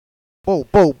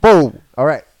Boom. All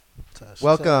right.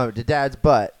 Welcome to Dad's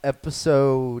Butt,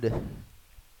 episode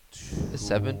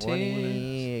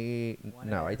 17?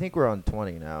 No, I think we're on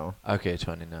 20 now. Okay,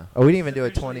 20 now. Oh, we didn't even do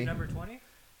a 20. Number 20?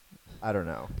 I don't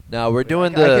know. No, we're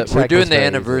doing I can check this very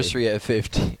anniversary at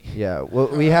 50. Yeah, well,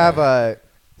 we have a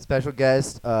special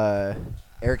guest,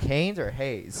 Eric Haynes or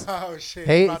Hayes? Oh shit!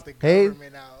 Hayes? About the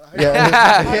government out.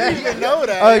 Yeah. I didn't even know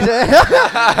that. Oh,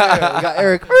 yeah. We got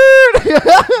Eric.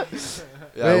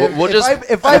 Yeah, we'll just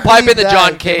if I pipe in believe the that,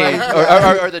 John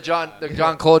Cage or the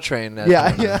John Coltrane.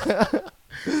 Yeah. Yes.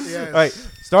 All right,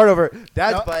 start over.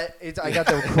 Dad's No. Butt. I got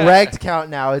the correct count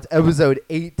now. It's episode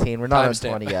 18. We're not on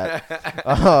 20 yet.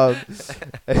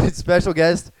 Special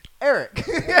guest, Eric.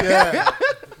 Yeah.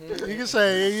 You can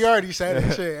say you already said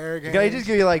it. Shit, Eric. Can I just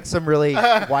give you like some really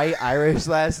white Irish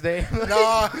last name?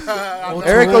 No.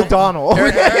 Eric O'Donnell.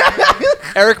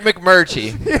 Eric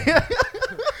McMurtry.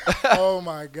 Oh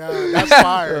my god, that's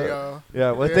fire, yo.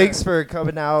 Yeah. Well, Yeah. thanks for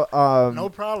coming out. No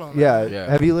problem. Yeah. Yeah.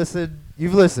 Have you listened?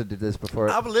 You've listened to this before.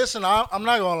 I've listened. I'm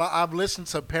not gonna lie. I've listened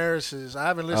to Paris's. I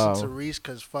haven't listened Oh. to Reese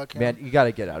because fuck him. Man, you got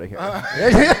to get out of here.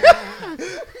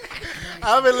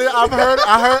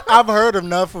 I've heard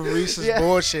enough of Reese's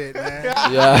bullshit, man.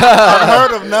 Yeah.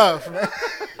 I've heard enough, man.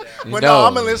 You But know. no,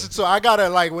 I'm gonna listen to. I gotta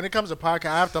like when it comes to podcast,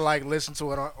 I have to like listen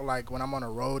to it like when I'm on a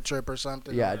road trip or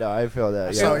something. Yeah, no, I feel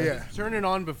that. So Yeah. yeah. Turn it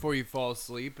on before you fall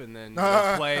asleep, and then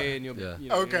you'll play, and you'll. Yeah. You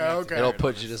know, Okay, you don't have to okay. turn It'll it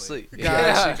put on you to sleep.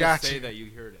 Gotcha, Just gotcha. say that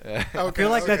you heard it. Okay. I feel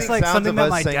like that's like Sounds something of that us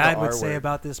my saying the dad R would say word.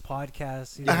 about this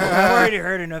podcast. You know, I've already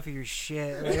heard enough of your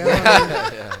shit. Like,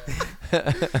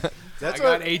 I That's I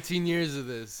got what. 18 years of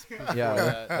this.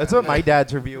 Yeah, that's what my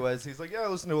dad's review was. He's like, yeah, I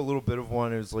listened to a little bit of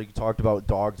one. It was like talked about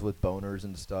dogs with boners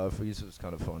and stuff. He said it was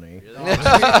kind of funny.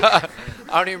 I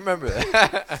don't even remember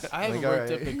that. I haven't Like,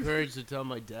 worked alright. up the courage to tell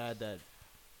my dad that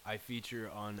I feature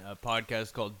on a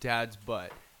podcast called Dad's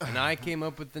Butt, and I came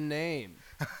up with the name.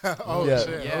 Oh Yeah.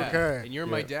 shit. Yeah, Okay. and you're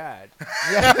my dad.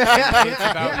 Yeah. It's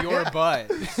about your butt.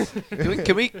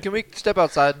 Can we step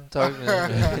outside and talk?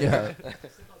 Yeah.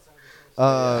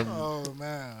 Oh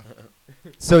man.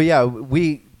 So yeah,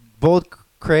 we both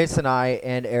Chris and I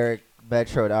and Eric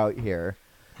metroed out here,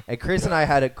 and Chris and I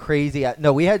had a crazy.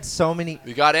 No, we had so many.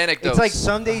 We got anecdotes. It's like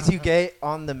some days you get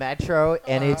on the metro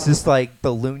and it's just like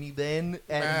the loony bin,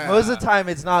 and Man. most of the time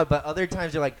it's not. But other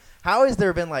times you're like, how has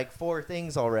there been like 4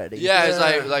 things already? yeah, it's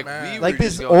Yeah, like man. we Like were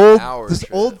this just going old, hours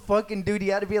straight. fucking dude. He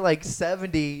had to be like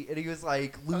 70, and he was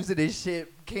like losing his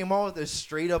shit. Came on with a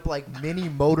straight up like mini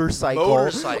motorcycle,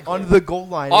 on the goal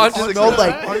line. Onto It the smelled goal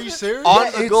like Are you serious? On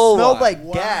yeah, the it goal smelled line. like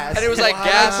Wow. gas. And it was like Wow.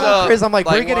 gas So up. Chris, I'm like,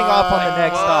 we're getting off on the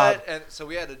next stop. What? And so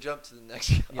we had to jump to the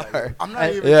next car. I'm not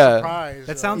even Yeah. surprised.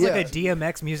 that yo. sounds Yeah. like a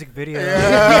DMX music video.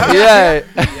 Yeah.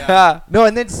 Yeah. No,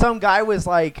 and then some guy was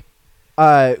like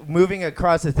moving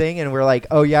across the thing, and we're like,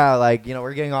 oh yeah, like, you know,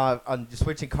 we're getting off on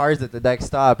switching cars at the next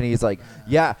stop, and he's like,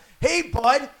 yeah, hey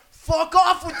bud, fuck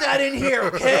off with that in here,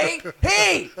 okay?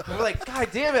 Hey, and we're like, god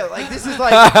damn it, like this is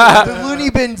like the Looney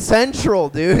Bin Central,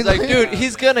 dude. He's like, dude,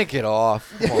 he's gonna get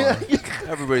off. Come on.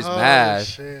 Everybody's Oh, mad.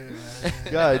 shit, man.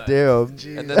 god damn.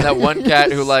 Jeez. And then that one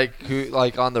cat who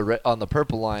on the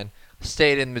purple line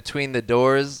stayed in between the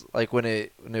doors, like when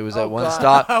it was Oh, at one God.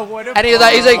 stop. What a And he's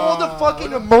like, Oh, the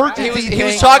fucking emergency he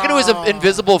was thing. talking to his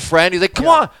invisible friend. He's like, come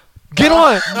on, get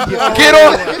on, Yeah. get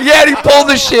on. Yeah, and he pulled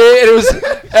the shit.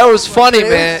 It was funny,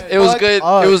 man. It was fucked good.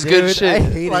 up, It was good dude. I shit.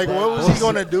 hated Like, that what was he bullshit.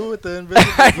 gonna do with the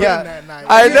invisible friend Yeah. that night?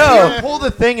 I know. You pull the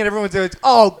thing and everyone's like,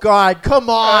 oh god, come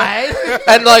on.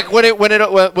 And like when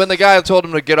the guy told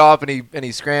him to get off and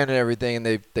he scrammed and everything,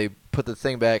 and they put the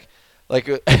thing back, like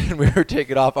and we were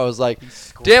taking off, I was like,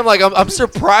 damn, like I'm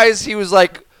surprised he was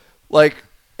like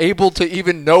able to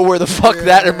even know where the fuck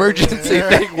that emergency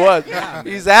thing was.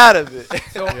 He's out of it.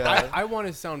 So I want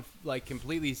to sound like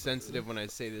completely sensitive when I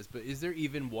say this, but is there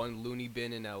even one loony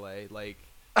bin in LA? Like,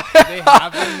 do they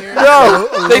have them here?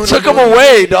 No, they took him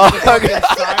away, dog. It's on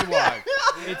the sidewalk.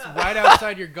 It's right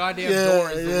outside your goddamn Yeah,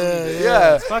 door. Is the loony bin.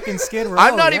 Yeah. It's fucking Skid Row.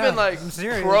 I'm not yeah. even like I'm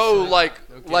serious. pro like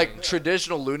Okay.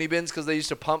 traditional loony bins because they used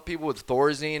to pump people with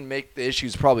Thorazine, make the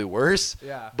issues probably worse.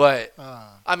 Yeah. But Uh,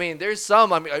 I mean, there's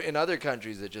some in other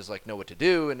countries that just like know what to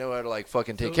do and know how to like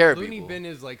fucking take So care of loony people. bin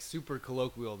is like super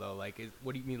colloquial though. Like,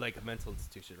 what do you mean, like a mental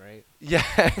institution, right? Yeah,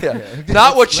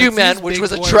 not what you Let's meant, use which big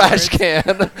was a boy trash words. can.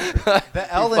 The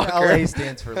L in fucker. LA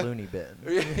stands for Looney Bin.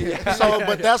 Yeah. so,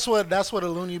 but that's what a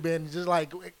loony bin. Just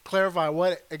like clarify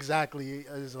what exactly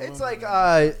is a It's loony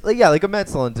like bin. like a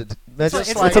mental That's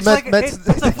It's, like-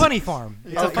 it's a funny farm.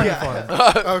 It's a funny farm.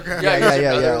 Okay. Another,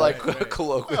 yeah. like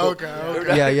colloquial.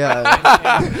 Okay.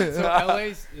 Yeah. So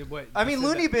LA's what? I mean, you said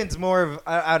Looney Bin's more of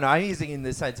I don't know. I'm using it in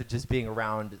the sense of just being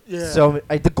around. Yeah. So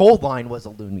the gold line was a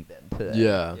Looney Bin today.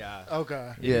 Yeah. that- Yeah.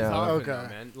 Okay. It is Yeah. often, Okay. though,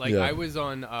 man. Like Yeah. I was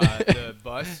on the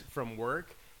bus from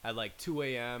work at like 2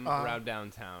 a.m. around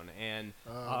downtown, and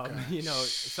Okay. you know,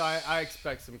 so I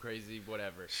expect some crazy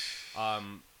whatever.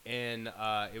 And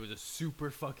it was a super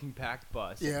fucking packed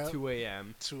bus Yeah. at 2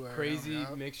 a.m. 2 a.m., Crazy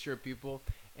yeah. mixture of people,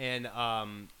 and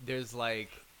there's like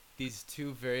these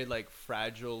two very like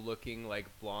fragile looking like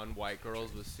blonde white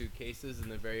girls with suitcases in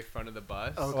the very front of the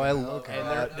bus. Okay. Oh, I love And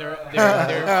that.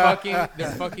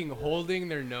 they're fucking holding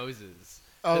their noses.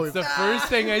 Oh, That's the first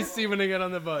thing I see when I get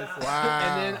on the bus. Wow.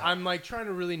 And then I'm like trying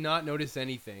to really not notice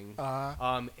anything.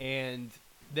 Uh-huh. And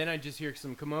then I just hear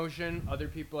some commotion. Other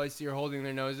people I see are holding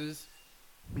their noses.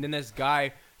 And then this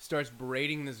guy starts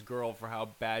berating this girl for how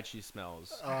bad she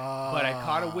smells. But I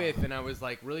caught a whiff, and I was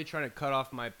like really trying to cut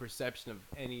off my perception of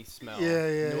any smell.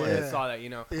 Yeah, No one yeah. saw that, you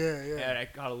know. Yeah, yeah. And I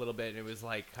caught a little bit, and it was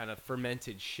like kind of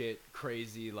fermented shit,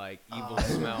 crazy, like evil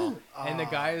smell. And the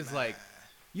guy is like,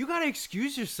 "You gotta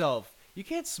excuse yourself. You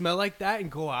can't smell like that and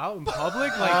go out in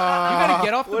public. Like, you gotta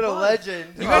get off the What a bus.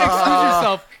 legend. You gotta excuse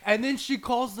yourself." And then she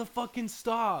calls the fucking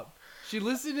stop. She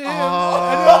listened to him.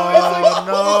 Oh, it's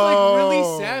like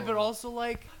really sad, but also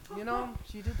like, you know,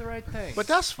 she did the right thing. But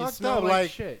that's You fucked smell up. like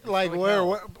Like, shit. You like smell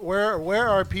like where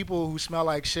are people who smell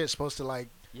like shit supposed to like?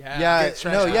 Yeah. Get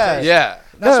trash No. out Yeah. there. Yeah.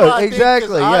 That's No. what I think, 'cause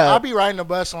Exactly. Yeah. I'll be riding the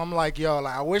bus, and I'm like, yo,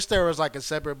 like I wish there was like a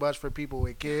separate bus for people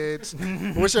with kids.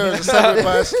 I wish there was a separate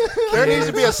bus. There needs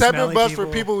to be a separate Smelly bus for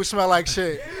people. people who smell like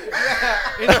shit.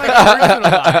 It's like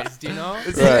personalized, you know?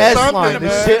 It's Right. the S Something line, the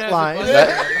about shit it has a line.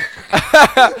 bunch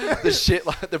The shit,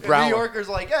 the New brown. one. Yorkers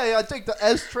like, hey, I take the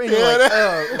S train. Yeah, You're like,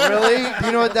 oh, really? Do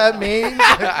you know what that means?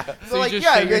 They're So you like, just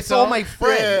yeah, shit it's all yourself? my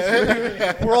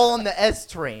friends. We're all on the S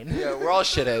train. Yeah, we're all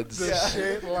shitheads. The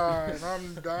shit line.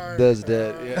 I'm dying. That's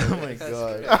dead. Oh my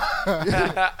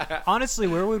god. Honestly,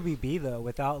 where would we be though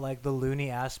without like the loony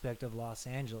aspect of Los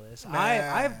Angeles? Man.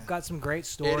 I've got some great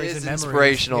stories is and memories.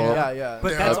 inspirational. you know? Yeah, yeah.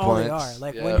 But Yeah. that's Good all they points. are.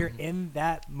 Like Yeah. when you're in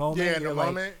that moment, Yeah, in the you're like,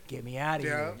 moment. get me out of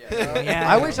here. Yeah. Get me outta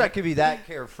I here. wish I could be that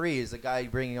carefree as a guy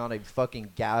bringing on a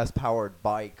fucking gas-powered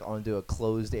bike onto a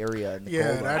closed area in the Yeah,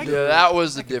 cold. that- Yeah, that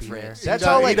was the could be difference. That's He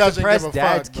how does- he like doesn't depressed give a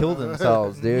dads fuck, kill bro.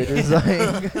 themselves, dude. It's like,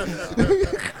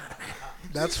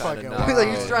 That's Kinda fucking nuts. wild.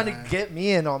 like he's trying to get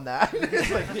me in on that. It's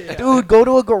like, dude, go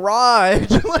to a garage.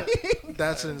 Like,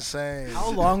 That's insane.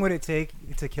 How long would it take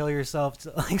to kill yourself,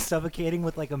 to, like suffocating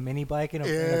with like a mini bike in a,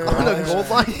 Yeah. on a garage? gold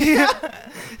line.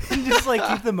 And just like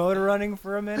keep the motor running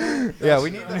for a minute. Yeah, we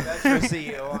need the Metro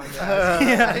CEO on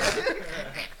that.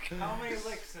 How many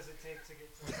licks does it take to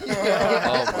get to?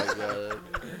 Oh my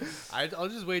god. I'll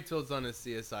just wait till it's on a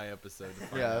CSI episode to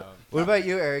find Yeah. out. What about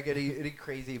you, Eric? Any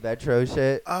crazy Metro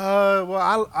shit?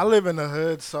 Well, I live in the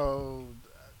hood, so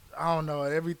I don't know.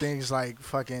 Everything's like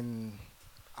fucking.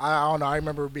 I don't know. I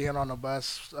remember being on the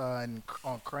bus on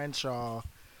Crenshaw,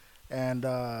 and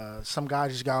some guy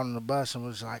just got on the bus and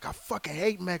was like, "I fucking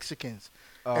hate Mexicans,"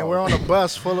 and we're on a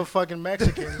bus full of fucking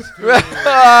Mexicans. Great.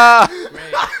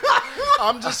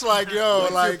 I'm just like, yo,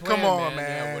 What's like, your plan, come on, Yeah,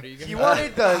 man. what are you gonna He do?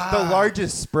 wanted the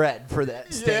largest spread for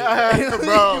that state. Yeah, bro. He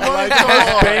wanted Like, to come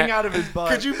just on. bang out of his butt.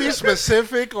 Could you be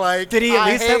specific? Like, Did he at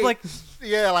I least have hate- like?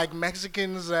 Yeah, like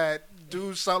Mexicans that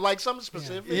do something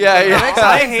specific. Yeah, yeah.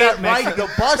 I hate that ride Mexico.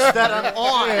 the bus that I'm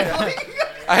on.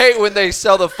 I hate when they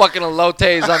sell the fucking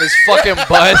elotes on this fucking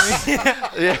bus.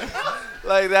 Yeah.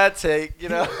 Like that take, you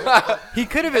know. He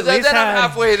could have at then least I'm had.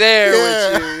 halfway there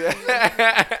Yeah. with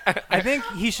you. I think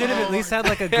he should have at least had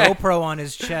like a GoPro on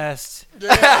his chest.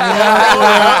 Yeah.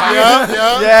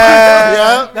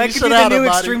 That You could should be the have new a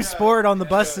body. extreme sport on the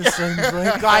bus systems.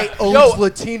 Like, Guy owns Yo.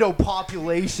 Latino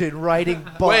population riding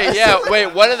bus.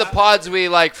 Wait. One of the pods we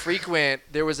like frequent,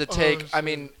 there was a take. I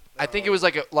mean, I think it was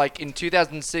like in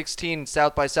 2016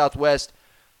 South by Southwest,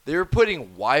 they were putting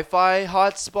Wi-Fi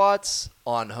hotspots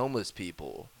on homeless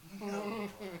people.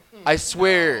 I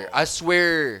swear. I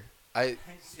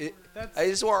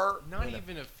That's swear. not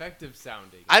even effective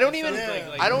sounding. I don't It even- sounds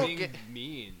like I don't being get-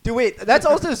 mean. Dude, wait, that's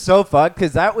also so fucked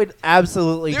because that would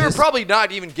absolutely They were just probably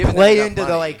not even giving play them into enough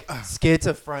the money. like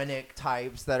schizophrenic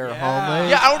types that are Yeah.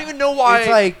 homeless. Yeah, I don't even know why. It's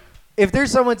like if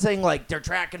there's someone saying like they're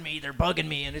tracking me, they're bugging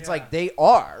me, and it's like they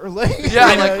are. Like, Yeah,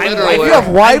 I'm- like I'm literally. if you have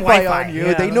I'm Wi-Fi Wi-Fi, on you,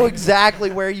 yeah, they know like-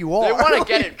 exactly where you are. They want to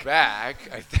get it back,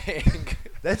 I think.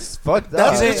 That's fucked up.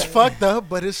 That's it's fucked up,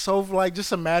 but it's so like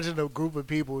just imagine a group of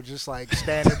people just like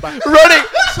standing by running.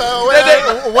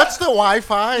 So what's the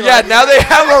Wi-Fi? Yeah, like, now they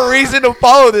have a reason to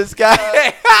follow this guy.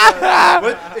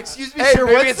 Excuse me, Hey, sir.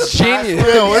 maybe What's it's the genius.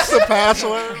 yeah, what's the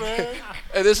password, man?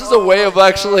 And this is a way of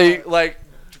actually like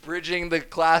bridging the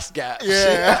class gap.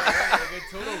 Yeah. Like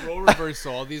a total role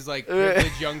reversal. All these like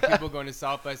privileged young people going to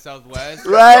South by Southwest.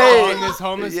 Right. And this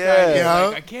homeless Yeah. guy is Yeah.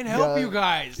 like, I can't help you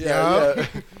guys. Yeah.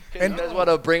 And- And you guys want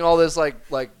to bring all this like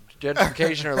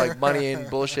gentrification or like money and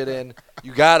bullshit in.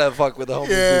 You gotta fuck with the homeless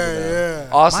people now. Yeah.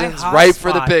 Austin's My ripe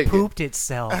for the hotspot pig. Pooped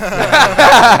itself.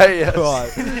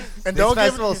 Yes. And This don't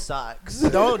festival give sucks.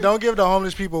 don't give the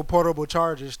homeless people portable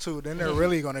chargers too. Then they're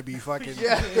really gonna be fucking.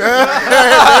 Yeah.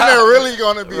 Then they're really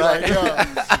gonna be like, yeah.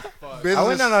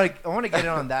 Business. I want to get in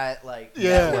on that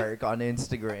Yeah. network on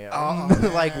Instagram, Oh,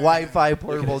 like Wi-Fi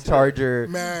portable charger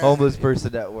Man. homeless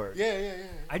person network. Yeah.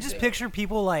 I just picture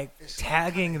people like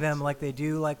tagging them like they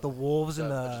do like the wolves in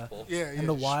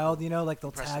the wild, you know, like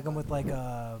they'll tag them with like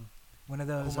one of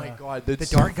those Oh my god, the that's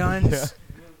dart so- guns. yeah.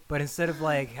 But instead of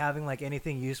like having like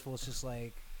anything useful, it's just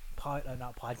like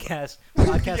not podcast.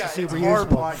 Podcast Yeah, is super it's our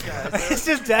useful. podcast. It's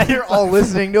just that You're all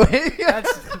listening to it.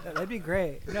 that'd be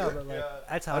great. No, but like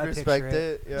that's how I I respect picture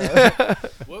it. Yeah.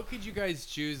 What could you guys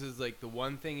choose as like the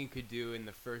one thing you could do in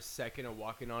the first second of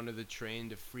walking onto the train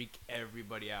to freak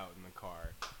everybody out in the car?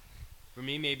 For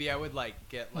me, maybe I would like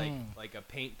get like a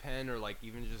paint pen or like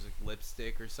even just like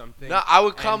lipstick or something. No, I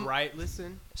would and come. write.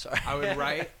 Listen, Sorry. I would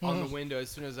write on the window as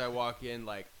soon as I walk in,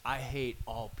 like I hate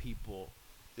all people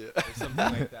Yeah. or something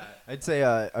like that. I'd say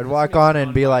I'd walk on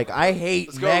and be like, I hate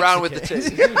Let's go around with the Mexicans.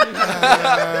 tape.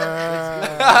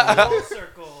 Full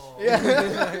circle.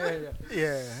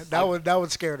 Yeah. That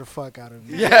would scare the fuck out of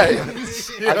me.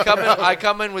 Yeah. I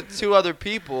come in with two other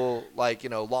people, like, you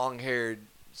know, long haired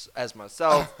as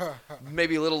myself,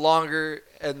 maybe a little longer,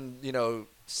 and, you know,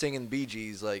 singing Bee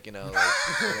Gees, like, you know,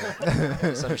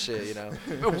 some shit, you know.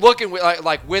 Looking with,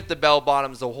 like with the bell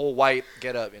bottoms, the whole white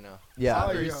get up, you know. Yeah.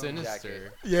 Very yeah.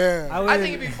 sinister. Yeah. I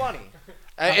think it'd be funny.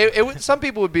 It would, some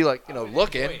people would be like, you know, I would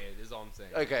looking. enjoy it, is all I'm saying.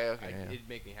 Okay. It'd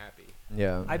make me happy.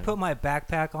 Yeah. I'd put my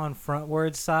backpack on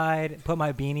frontward side, put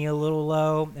my beanie a little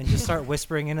low, and just start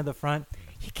whispering into the front.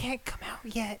 You can't come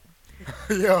out yet.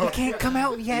 Yo. You can't come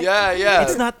out yet. Yeah.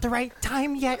 It's not the right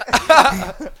time yet.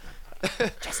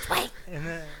 Just wait. And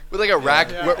then, With like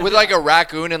a with like a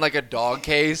raccoon and like a dog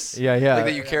case. Yeah. Like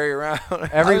that you carry around.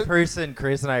 Every person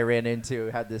Chris and I ran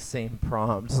into had the same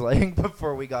prompt, like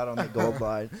before we got on the gold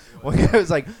line. One guy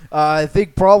was like, I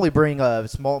think probably bring a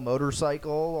small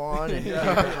motorcycle on and keep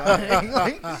it running.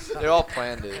 Like, They all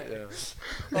planned it.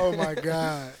 Yeah. Oh my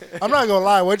god. I'm not gonna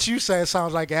lie. What you say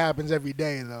sounds like it happens every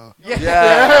day though. Yeah.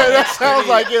 That sounds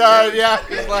like it.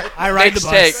 Yeah. I ride Next the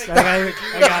bus. take.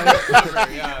 I got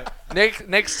it. Yeah.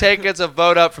 Next take gets a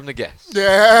vote up from the guests.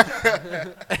 Yeah.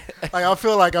 Like I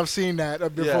feel like I've seen that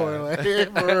before. Yeah. Like,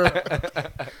 for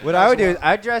real. what I would do is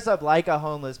I'd dress up like a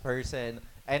homeless person,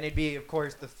 and it'd be, of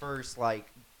course, the first like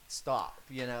stop,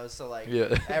 you know. So like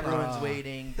Yeah. everyone's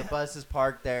waiting, the bus is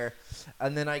parked there,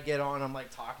 and then I get on. I'm like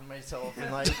talking to myself and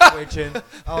like switching.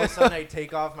 All of a sudden, I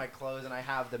take off my clothes and I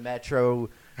have the Metro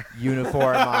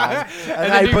uniform on, and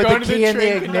then I you put go the to key the in the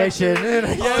train ignition and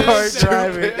I Yes, start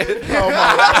driving. Oh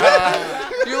my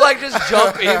god. You like just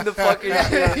jump in the fucking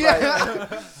shit.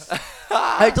 Yeah.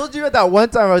 I told you about that one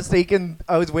time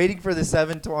I was waiting for the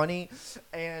 720,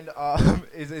 and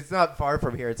it's not far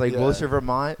from here. It's like Yeah. Wilshire,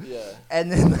 Vermont. Yeah.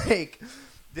 And then like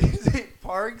it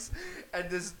parks, and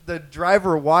the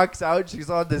driver walks out. She's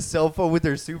on the cell phone with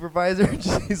her supervisor, and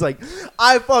she's like,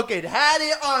 "I fucking had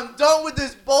it. I'm done with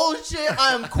this bullshit.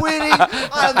 I'm quitting.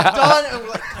 I'm done." And we're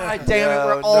like, "God damn it,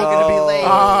 we're all gonna be late."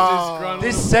 Oh.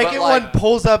 This second But, like, one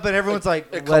pulls up, and everyone's like,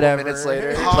 a couple "Whatever." minutes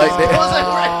later. Oh, Like they,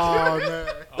 man.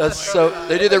 that's so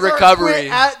they do the It's our recovery.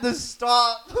 quit at the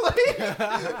stop.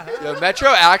 Yo, Metro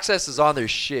Access is on their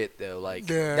shit though. Like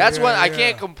Yeah, that's yeah, when I yeah.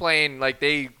 can't complain. Like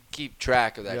they keep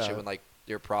track of that Yeah. shit when like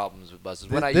there are problems with buses.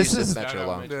 When I This used is- to Metro Shout out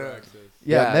long. Metro Yeah. Access.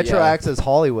 Yeah, Metro yeah. Access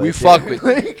Hollywood. We dude.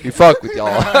 fuck with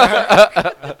y'all.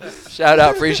 Shout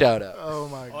out, free shout out. Oh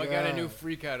my Oh, god. I got a new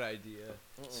freak out idea.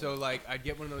 So like I'd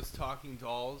get one of those talking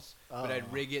dolls, but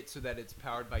I'd rig it so that it's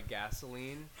powered by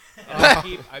gasoline. And I'd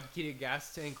keep a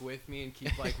gas tank with me and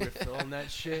keep like refilling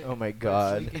that shit. Oh my But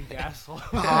god. leaking gasoline.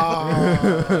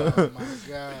 Oh my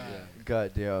god.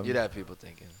 God damn. You'd have people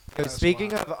thinking. That's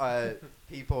Speaking wild. of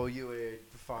people you would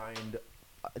find,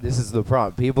 this is the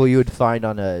prompt. People you would find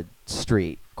on a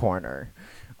street corner.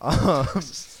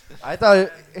 I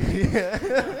thought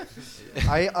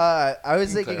I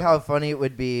was thinking how funny it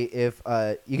would be if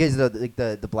you guys know like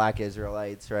the black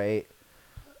Israelites, right?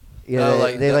 Yeah,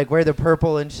 like they the- like wear the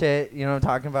purple and shit. You know what I'm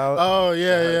talking about? Oh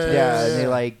yeah. And they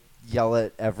like yell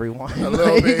at everyone. a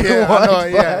little like, bit. Yeah, I know.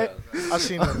 walks Yeah, by. I've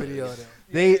seen the video of that.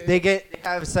 They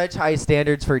have such high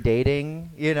standards for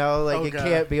dating. You know, like Oh, it God.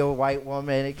 can't be a white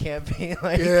woman. It can't be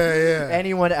like Yeah.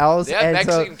 anyone else. They have and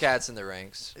Mexican cats in the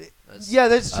ranks. yeah,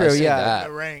 that's I've true. seen Yeah. that.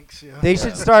 The ranks. Yeah. They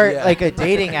should start Yeah. like a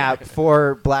dating app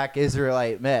for Black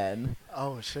Israelite men,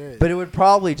 Oh shit. but it would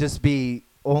probably just be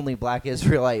only Black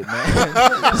Israelite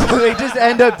men. So they just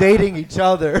end up dating each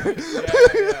other.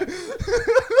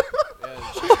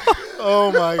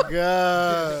 Oh my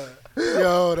god.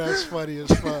 Yo, that's funny as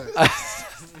fuck.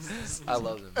 I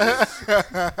love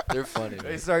them. They're funny. They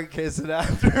Man. start kissing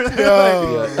after.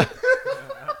 Yo. Yeah.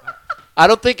 I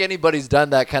don't think anybody's done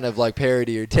that kind of like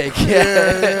parody or take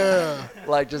yet. Yeah.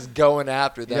 Like just going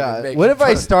after them. And Yeah. making What if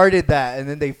I fun. started that and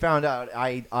then they found out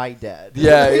I dead?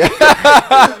 Yeah.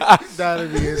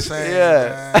 That'd be insane.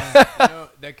 Yeah. Man. You know,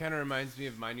 that kind of reminds me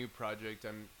of my new project.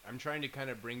 I'm trying to kind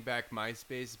of bring back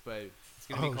MySpace, but it's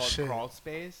gonna Oh, be called shit. Crawl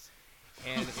Space,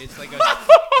 and it's like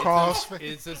Crawl Space.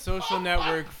 it's a social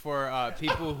network for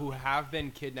people who have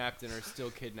been kidnapped and are still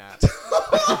kidnapped.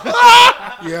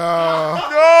 Yo.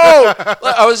 No.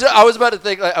 Like, I was about to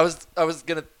think. Like, I was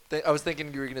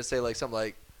thinking you were gonna say like something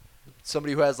like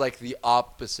somebody who has like the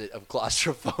opposite of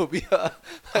claustrophobia.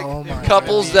 Like Oh my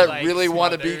couples God. that Like, really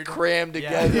want to be smothered. crammed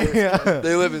Yeah. together. Yeah.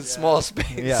 They live in small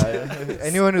spaces. Yeah.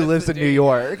 Anyone who lives in New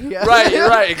York. Yeah. Right. You're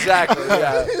right. Exactly.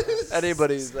 Yeah.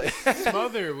 Anybody's like.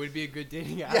 Smother would be a good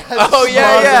dating app. Oh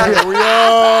yeah.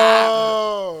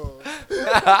 Yo.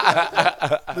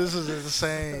 This is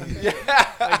insane.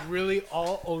 Like really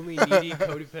all only needy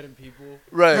codependent people.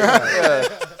 Right. Yeah.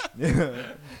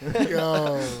 Yeah.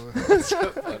 Yo. That's so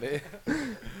funny.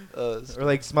 Or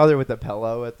like smother with a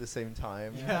pillow at the same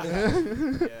time.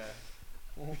 Yeah.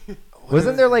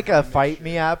 Wasn't there like a Fight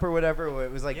Me app or whatever where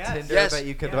it was like Yes. Tinder Yes. but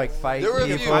you could Yeah. like fight There were a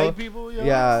people? few. Fight people, yo?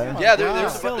 Yeah. Oh my Yeah.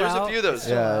 God. There's a few of those.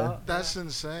 Yeah. That's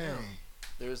insane.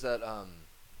 There's that a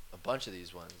bunch of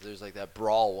these ones. There's like that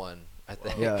brawl one. I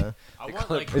think. Yeah. I They want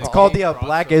call it like Crawl. It's called the crossover.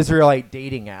 Black Israelite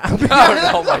dating app.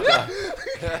 Oh my god.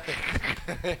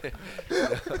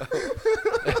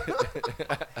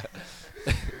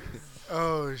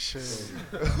 Oh shit.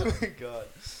 Oh my god.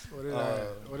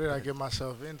 What did I get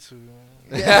myself into?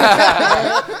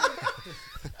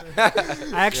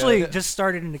 I actually just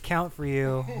started an account for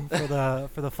you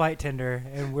for the fight Tinder,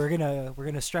 and we're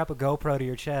gonna strap a GoPro to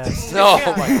your chest. No,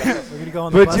 oh my god. We're gonna go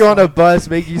on the Put bus you on a stop. bus,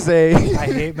 make you say I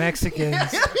hate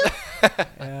Mexicans.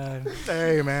 And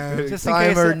Hey man. Just in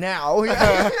case timer it- now.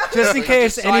 just in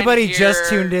case Sign anybody here, just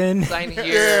tuned in. Sign here.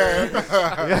 Yeah.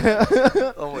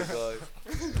 Oh my god.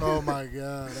 Oh my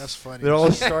god, that's funny. They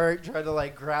all start trying to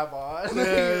like grab on.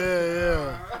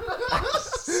 Yeah.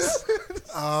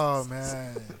 Oh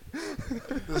man.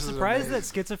 I'm surprised that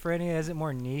schizophrenia isn't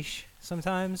more niche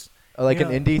sometimes. Like You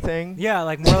an know- indie thing. Yeah,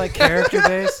 like more like character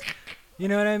based. You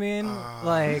know what I mean? Ah.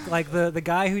 Like the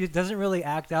guy who doesn't really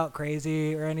act out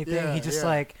crazy or anything. Yeah, He just yeah.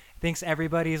 like thinks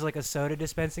everybody's like a soda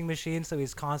dispensing machine, so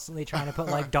he's constantly trying to put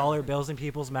like dollar bills in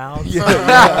people's mouths.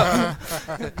 Yeah.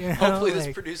 You know, Hopefully this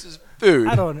like, produces food.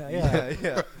 I don't know. Yeah,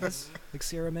 Yeah. like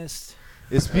Sierra Mist.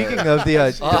 Yeah, speaking of the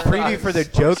preview for the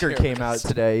Joker Sure. came out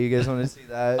today. You guys want to see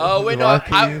that? Oh wait, With no,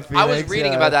 Joaquin I was Phoenix?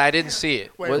 reading Yeah. about that. I didn't see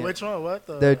it. Wait, What- which one? What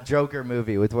The Joker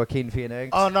movie with Joaquin Phoenix.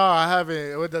 Oh no, I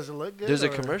haven't. What does it look good? There's a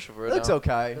or- commercial for it. Looks now.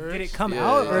 okay. There Did is? it come Yeah,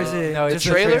 out yeah, or is it No, just it's a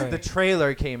trailer? The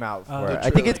trailer came out for The it. I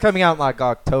think it's coming out in like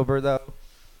October though.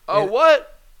 Oh what?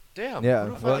 Damn. Yeah.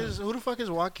 Who the fuck Well,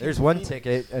 is Joaquin? there's one Phoenix?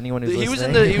 ticket. Anyone who's He was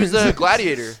listening. he was the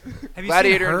gladiator. Have you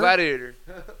Gladiator seen and her? gladiator.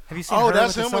 Have you seen Oh, her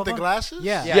that's with him the with the cell phone? glasses.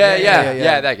 Yeah.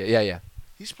 Yeah, that guy. Yeah.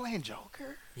 He's playing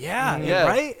Joker. Yeah, Yeah.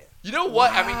 right? You know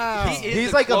what? Wow. I mean, he is He's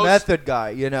the like a close- method guy,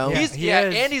 you know. Yeah. He's he yeah,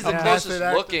 is. and he's the Yeah. closest Method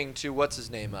actor. looking to what's his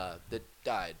name that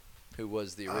died, who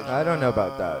was the original. I don't know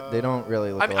about that. They don't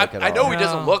really look I mean, alike at I know all. he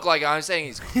doesn't No. look like. I'm saying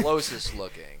he's closest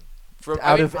looking. From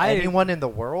Out I mean, of anyone in the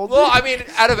world. well, I mean,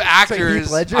 out of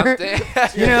actors, Ledger? I'm thi-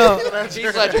 You know,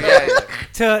 Heath Ledger. Yeah.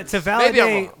 to Maybe I'm validate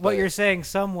wrong, what but- you're saying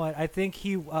somewhat, I think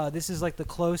this is like the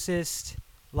closest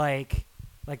like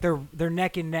they're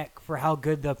neck and neck for how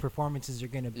good the performances are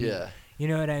gonna be. Yeah. You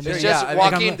know what I mean? It's Yeah, just I mean,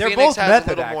 Joaquin they're Phoenix both has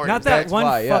method a little more. Not that That's one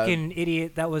why, yeah. fucking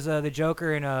idiot that was the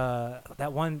Joker in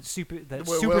that one super With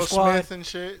super Will squad. Smith and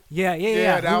shit. Yeah.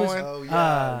 Yeah, that who was, one. Oh,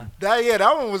 yeah.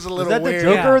 That one was a little Was that the weird.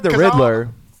 Joker or the 'Cause I don't- Riddler?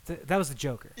 That was the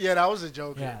Joker. Yeah, that was a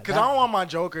Joker. Yeah, Because that- I don't want my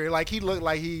Joker. Like, he looked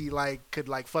like he could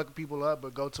fuck people up,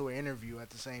 but go to an interview at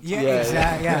the same time. Yeah, Yeah,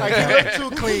 exactly. Yeah, Like, he looked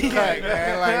too clean cut,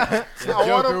 man. Like, The I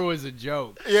want Joker him. was a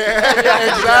joke.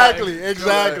 Yeah, exactly.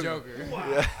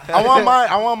 Joker.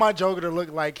 I want my Joker to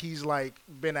look like he's like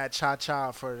been at Cha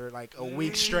Cha for like a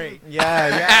week straight. Yeah,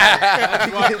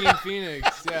 That's Joaquin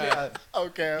Phoenix. Yeah.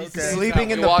 Okay. He's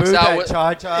Sleeping in He the walks booth out at with-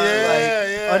 Cha Cha,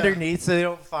 Yeah. underneath so they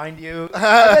don't find you.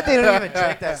 I bet they don't even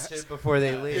check that shit before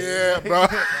they leave. Yeah, bro.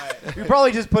 You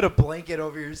probably just put a blanket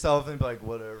over yourself and be like,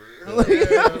 whatever.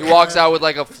 He walks out with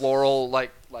like a floral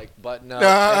like button up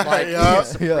and like Yeah.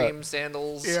 Supreme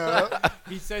sandals. Yeah.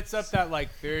 He sets up that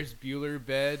like Ferris Bueller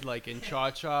bed like in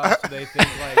Cha Cha, so they think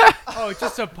like, oh, it's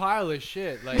just a pile of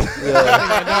shit. Like,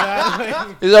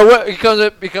 like, He's like, what?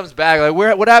 He comes back like,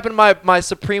 what happened to my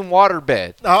Supreme water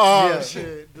bed? Oh Yeah.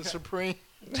 shit, the Supreme.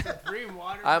 Supreme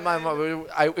water.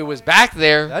 It was back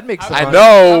there. That'd make some I money.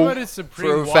 know. How about a Supreme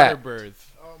for a water fact. birth?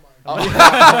 Oh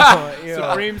my Yeah.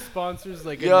 Supreme sponsors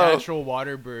like a Yo. natural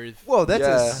water birth. Whoa, that's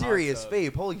Yeah. a serious Awesome.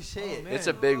 vape. Holy shit. man. It's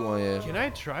a big one, yeah. Can I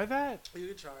try that? You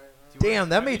can try it. Damn,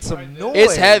 that made some tried this? noise.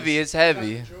 It's heavy. It's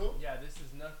heavy. Yeah, this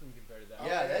is nothing compared to that.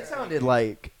 Yeah, that sounded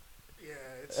like Yeah,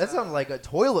 it's. that sounded like a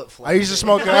toilet flush. I used to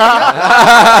smoke.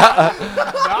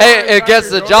 Hey, it gets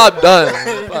the job done.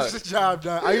 It's the job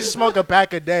done. I used to smoke a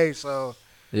pack a day, so.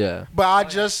 Yeah. But I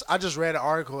just read an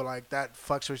article like that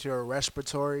fucks with your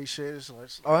respiratory shit. So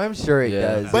Oh, I'm sure it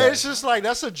Yeah. does. but it's just like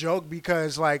that's a joke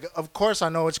because like of course I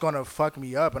know it's gonna fuck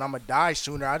me up and I'm gonna die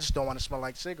sooner. I just don't want to smell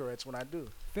like cigarettes when I do.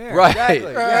 Fair. Right.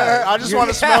 Exactly. Yeah. I just want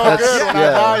to smell That's- good when I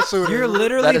yeah. die sooner. You're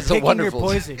literally That is a picking your wonderful-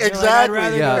 poison. You're Exactly, Like,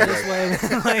 I'd rather yeah. go this way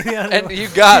than like the other And way. you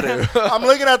got it. I'm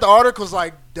looking at the articles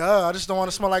like, duh. I just don't want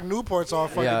to smell like Newports all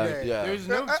fucking Yeah, day. Yeah. There's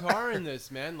no tar in this,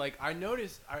 man. Like I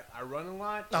noticed, I run a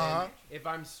lot, and Uh-huh. if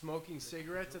I'm smoking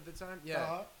cigarettes at the time,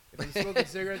 Uh-huh. if I'm smoking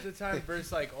cigarettes at the time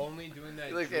versus like only doing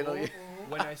that, Like, drool, it'll-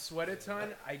 when I sweat a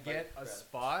ton, I get a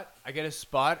spot. I get a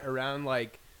spot around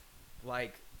like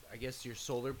I guess your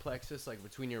solar plexus, like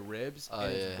between your ribs, Oh,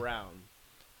 and yeah. it's brown.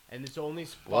 And it's the only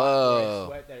spot where Whoa. I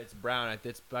sweat that it's brown.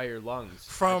 It's by your lungs.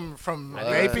 From I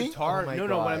think vaping. it's tar. Oh my no,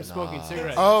 when I'm God. smoking Nah.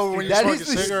 cigarettes. Oh, when you're That smoking is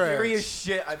the cigarettes. scariest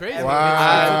shit I've Crazy. ever Wow. It's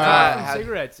tar Wow. from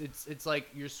cigarettes. It's like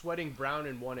you're sweating brown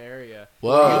in one area.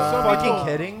 Whoa. Are you Some fucking people-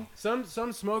 kidding?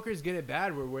 Some smokers get it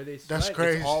bad where they sweat. That's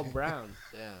crazy. It's all brown.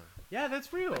 Damn. Yeah,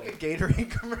 that's real. A Gatorade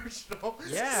commercial.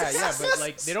 Yeah, but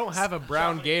like they don't have a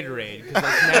brown Gatorade because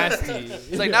that's nasty.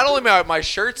 It's like not only my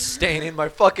shirt's staining, my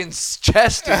fucking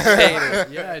chest is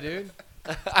staining. Yeah, dude.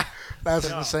 That's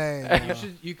No. insane.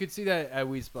 You could see that at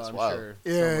Wee Spa, That's I'm wild. sure.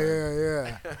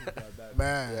 Yeah. Got that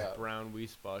Man. brown Wee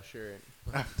Spa shirt.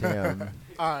 Damn.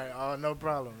 All right. Oh, no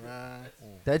problem, man.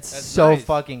 That's That's so nice.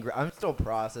 fucking. I'm still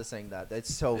processing that.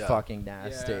 That's so Yeah. fucking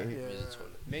nasty. Yeah.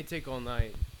 May take all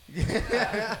night.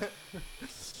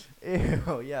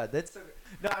 Ew, yeah, that's.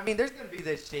 No, I mean, there's gonna be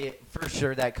this shit for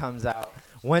sure that comes out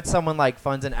once someone like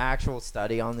funds an actual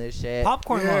study on this shit.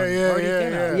 Popcorn Yeah, lung yeah, already yeah,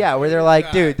 came out. Yeah, where they're like,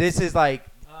 Yeah. dude, this is like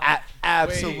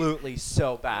absolutely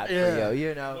so bad Yeah. for you.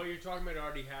 You know. Well, you're talking about it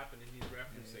already happened, and he's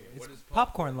referencing it. It's What is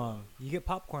popcorn lung. You get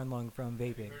popcorn lung from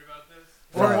vaping. Heard about this?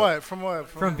 From Or- what? From what?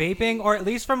 From vaping, or at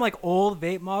least from like old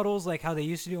vape models, like how they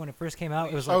used to do when it first came out.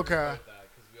 It was like, Okay.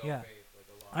 yeah.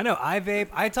 I know. I vape.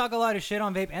 I talk a lot of shit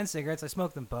on vape and cigarettes. I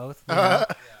smoke them both. You know?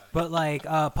 But like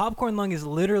popcorn lung is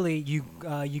literally you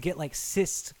get like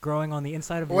cysts growing on the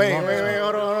inside of your Wait, lungs.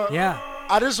 hold on. Yeah.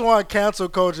 I just want cancel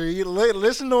culture.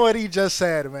 Listen to what he just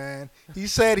said, man. He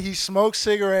said he smokes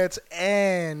cigarettes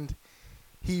and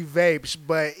he vapes,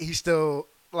 but he still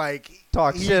like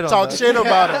Talk he shit on talk them. shit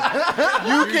about it.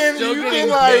 You still can getting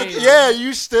like paid. yeah,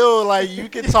 you still like you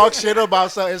can talk shit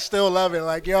about something and still love it.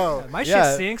 Like yo, My Yeah.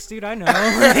 shit stinks, dude. I know.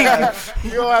 Like,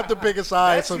 you don't have to pick a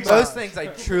side sometimes. Those things I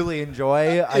truly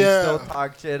enjoy. I Yeah. still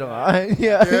talk shit on.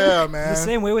 Yeah. Yeah, the man.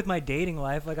 same way with my dating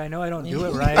life. Like I know I don't do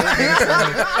it right. It's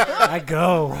like, I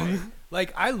go.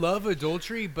 Like I love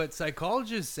adultery, but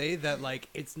psychologists say that like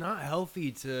it's not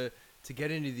healthy to get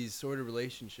into these sort of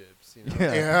relationships. You know,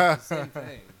 Yeah. Yeah. It's the same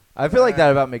thing. I feel like that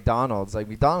about McDonald's. Like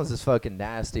McDonald's is fucking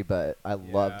nasty, but I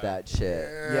love Yeah. that shit.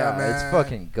 Yeah, Yeah, it's man.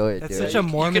 fucking good, That's dude. such a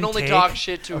Mormon You can only take. talk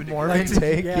shit to A a Mormon degree.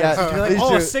 take. Yeah. Yeah, so you're like, it's oh,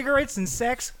 true. cigarettes and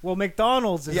sex. Well,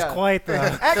 McDonald's is Yeah. quite the.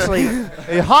 Actually,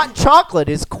 hot chocolate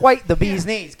is quite the bee's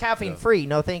knees. Caffeine free,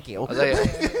 no thank you. I was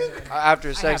like,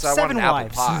 after sex, have I want 7 an apple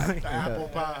wives. pie. Apple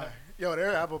pie. Yo,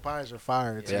 their apple pies are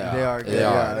fire too. Yeah, They are good. They Yeah,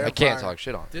 are. they're I can't fire. talk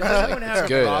shit on. Does anyone have a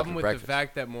good problem after with breakfast. the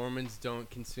fact that Mormons don't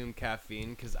consume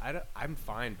caffeine? Because I'm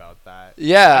fine about that. I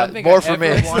Yeah, don't think more I for ever me.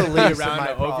 It's want the to be least of around my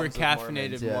an problems with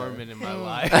over-caffeinated Mormons, yeah. Mormon in my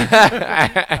life.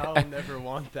 I'll never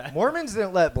want that. Mormons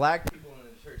didn't let black people in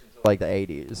the church until like the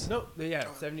 80s. No, yeah,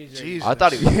 70s. Jesus. I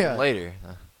thought he was Yeah. later.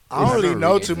 I don't really remember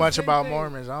know reading too it. much Same about thing.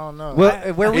 Mormons. I don't know.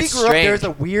 Well, where we It's grew up, there's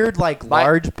strange. a weird, like, My-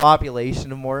 large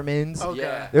population of Mormons. Okay.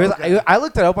 Yeah. There's, Okay. I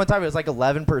looked it up one time. It was like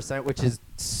 11%, which is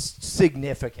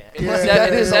significant. In Yeah, the yeah,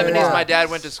 seven- yeah, 70s, yeah. my dad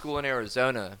went to school in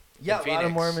Arizona. Yeah, in a lot of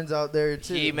Phoenix. Mormons out there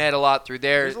too. He met a lot through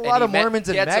there. There's a and lot he of met- Mormons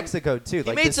in he had some- Mexico too,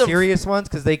 like made the some- serious ones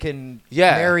because they can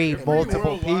Yeah. marry They're pretty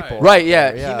multiple worldwide. people. Right, yeah.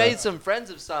 out there, He made some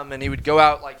friends of some, and he would go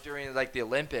out like during like the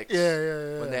Olympics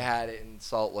Yeah. when they had it in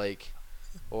Salt Lake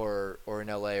or in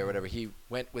LA or whatever. He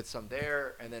went with some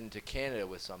there and then to Canada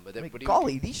with some. But then, Like, but he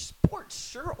golly, these sports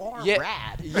sure are Yeah.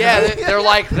 rad. yeah, they're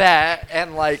like that,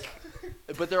 and like,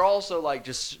 but they're also like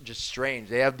just strange.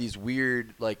 They have these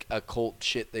weird like occult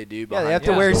shit they do. Yeah, Behind they have to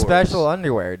closed wear doors. special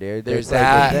underwear, dude. There's like,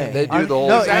 that. the thing. They do the whole.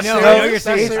 No, Is that I know serious? you're Is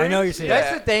that serious. I serious? know you're serious. Yeah.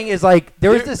 That's the thing is like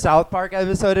there was the South Park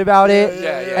episode about it,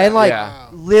 Yeah. and like Yeah.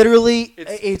 literally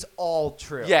It's- it's all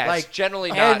true. Yeah, like it's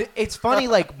generally not. and it's funny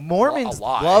like Mormons A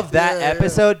lie. love that Yeah.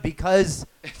 episode because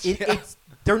Yeah. it's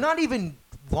they're not even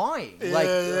lying, Yeah, like,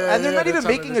 yeah, and they're yeah, not they're even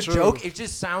telling making the a joke. truth. It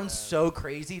just sounds so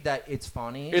crazy that it's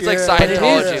funny. It's like Yeah. But it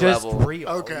Scientology is just level. real.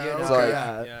 Okay, you know? okay. like-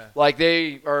 yeah. Yeah. Like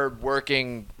they are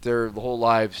working their whole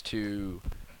lives to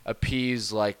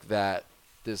appease like that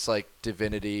this like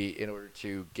divinity in order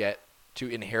to get to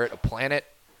inherit a planet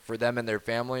for them and their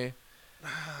family.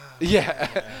 Yeah.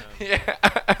 Yeah.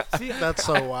 See, That's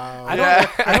so wild.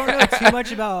 I don't know too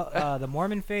much about the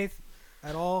Mormon faith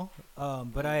at all,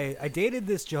 but I dated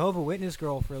this Jehovah Witness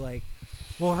girl for like,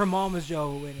 well, her mom was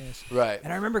Jehovah Witness, Right.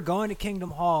 and I remember going to Kingdom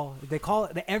Hall. They call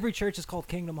it every church is called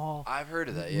Kingdom Hall. I've heard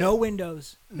of that. Yeah. No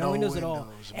windows, no No windows at all.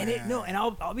 windows, And it no, man. and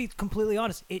I'll be completely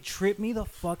honest. It tripped me the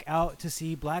fuck out to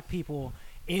see black people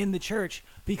in the church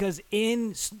because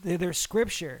in their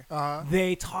scripture Uh-huh.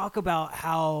 they talk about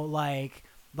how like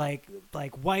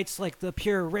whites like the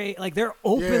pure race, like they're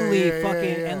openly yeah,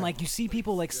 fucking yeah. and like you see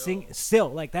people like sing still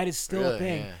like that is still a Really?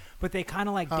 thing, Yeah. but they kind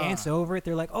of like Huh. dance over it.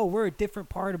 They're like, oh, we're a different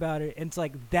part about it, and it's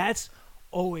like that's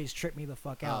always tripped me the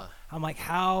fuck out. Huh. I'm like,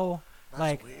 how?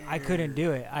 Like I couldn't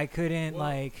do it. I couldn't Well,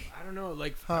 like. I don't know,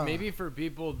 like Huh. maybe for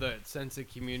people the sense of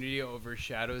community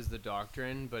overshadows the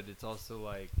doctrine, but it's also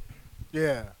like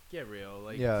Yeah. get real,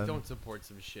 like Yeah. don't support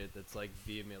some shit that's like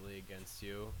vehemently against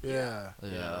you. Yeah.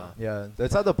 Yeah. Yeah,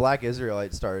 that's how the Black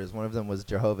Israelites started. One of them was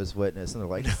Jehovah's Witness, and they're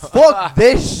like, "Fuck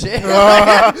this shit."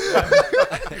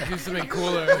 Do something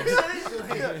cooler.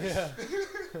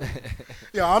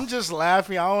 Yo, I'm just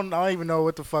laughing. I don't even know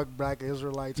what the fuck Black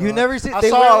Israelites You are. never see? I they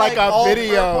saw wear, like a all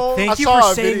video. purple. Thank I you saw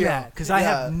for a saying video. that because I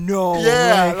Yeah. have no.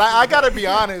 Yeah, like- like I gotta be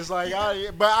honest. Like,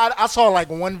 I saw like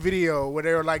one video where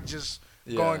they were like just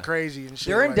going Yeah. crazy and shit.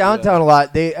 They're in like downtown a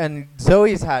lot. And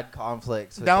Zoe's had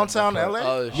conflicts. with them Downtown before. LA?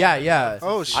 Oh, Yeah, yeah.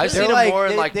 Oh shit. I've They're seen them more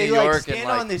in they- like they, New York stand and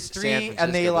like on the San street Francisco,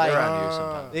 and they but like they're around here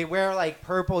sometimes. they wear like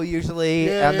purple usually,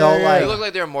 Yeah, and yeah, they'll yeah. They like look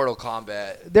like they're in Mortal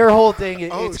Kombat. their whole thing.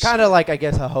 Oh, It's kind of like I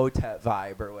guess a Hotep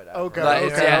vibe or whatever. Okay, Like, You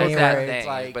it's, know yeah, what I it's mean? that Where thing,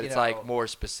 like, but you it's know, like more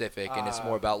specific, and it's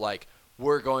more about like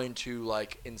we're going to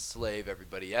like enslave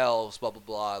everybody else, blah blah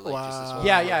blah. Like just this Wow. whole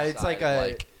Yeah, other yeah, it's side like of,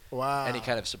 a- Wow. any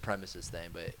kind of supremacist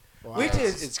thing, but Wow. Which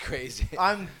is- it's crazy.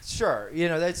 I'm sure,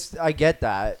 that's I get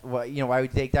that. Why we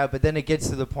take that, but then it gets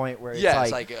to the point where it's Yeah, like,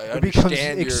 it's like, I it becomes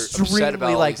understand you're upset extremely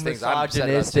about all like these things. I'm upset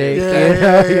about misogynistic. too.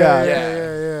 Yeah, Yeah,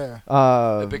 yeah.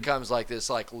 yeah. It becomes like this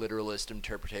like literalist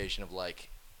interpretation of like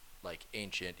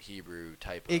ancient Hebrew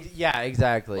type of Yeah,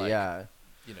 exactly. like, yeah.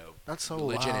 That's so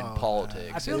religion wild, and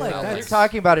politics. I feel and like how, We were that's-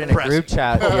 talking about it in a group Impressive.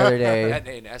 chat the other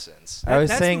day. in essence. I was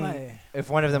That's saying my- if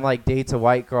one of them like dates a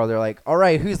white girl, they're like, "All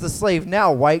right, who's the slave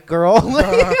now, white girl?"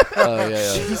 Like, Oh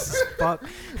yeah. Jesus fuck.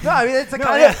 no, I mean it's a No,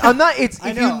 kind yeah. of. I'm not. It's I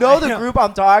if know, you know I the know. group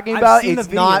I'm talking I've about, seen the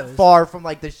it's not videos. far from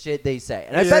like the shit they say,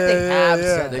 and I bet they Yeah, have yeah.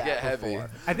 said They that get heavy. before.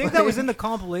 I think that was in the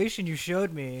compilation you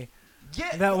showed me.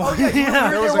 Yeah, That oh, one- yeah, you yeah. remember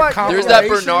There was there a was- There's that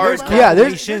compilation? Bernard. Yeah,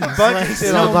 there's compilations, a bunch like, of shit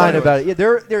so online much. about it. Yeah,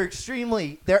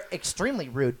 they're extremely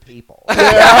rude people.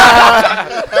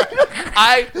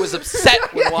 I was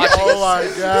upset when watching Oh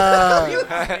this.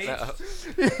 my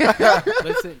god.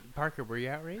 Listen, Parker, were you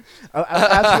outraged? Oh,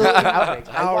 absolutely outraged.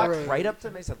 I walked Outraged. right up to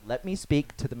him and said, "Let me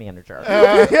speak to the manager."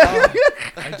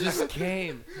 I just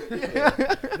came.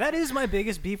 That is my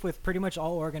biggest beef with pretty much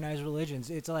all organized religions.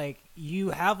 It's like you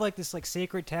have like this like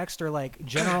sacred text or like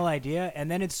general idea, and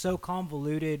then it's so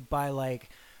convoluted by like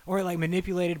or like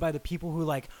manipulated by the people who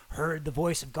like heard the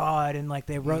voice of God and like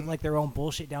they wrote like their own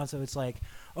bullshit down. So it's like,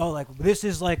 oh, like this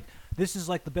is like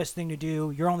the best thing to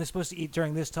do. You're only supposed to eat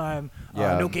during this time.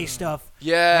 Yeah. No gay stuff.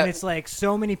 Yeah. And it's like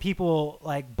so many people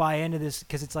like buy into this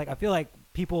because it's like I feel like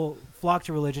people flock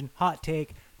to religion. Hot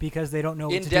take. Because they don't know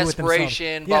what In to do with themselves.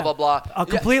 desperation, blah blah blah. A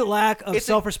complete lack of It's a-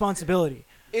 self-responsibility.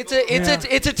 It's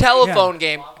a telephone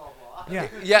game. Yeah.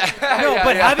 Yeah. No, yeah,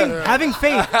 but yeah. having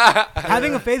faith,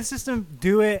 having a faith system,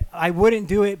 do it. I wouldn't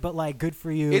do it, but like, good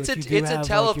for you. It's if a you do it's a have,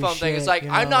 telephone like, your thing. It's shit, like you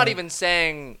know, I'm not like- even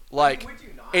saying like Would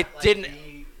you not, it like, didn't.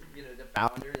 be, the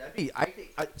founder? That'd be. I think.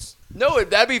 No,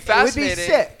 that'd be It would fascinating. be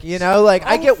sick. Like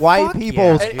I Oh, get why fuck people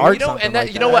yeah. start And, something and that,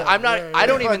 like you know what? that. I'm not. Yeah, I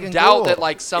don't even Fucking doubt cool. that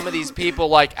like some of these people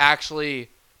like actually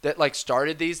that like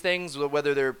started these things,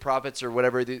 whether they're prophets or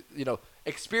whatever,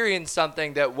 experienced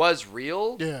something that was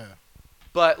real. Yeah.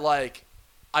 But like,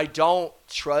 I don't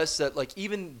trust that like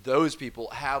even those people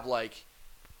have like,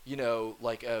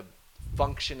 like a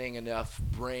functioning enough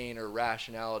brain or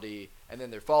rationality, and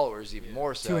then their followers even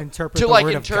more so To interpret to the like word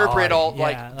of interpret God. all Yeah,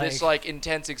 like this like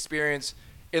intense experience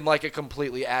in like a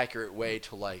completely accurate way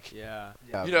to like Yeah.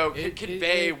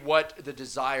 convey what the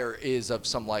desire is of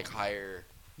some like higher.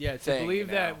 Yeah, to thing, believe you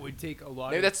know? that would take a lot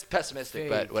Maybe of that's pessimistic,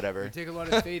 faith. but whatever. It would take a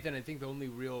lot of faith, and I think the only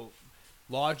real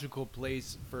logical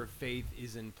place for faith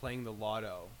is in playing the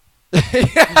lotto. You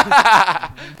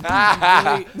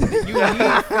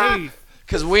need faith.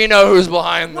 Because we know who's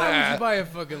behind Why would you that. buy a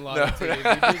fucking lotto No. ticket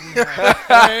if you didn't have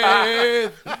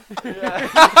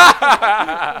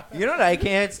faith? You know what I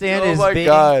can't stand Oh is my being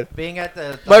God. being at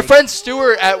the. My like, friend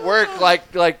Stuart at work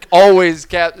like always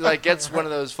gets one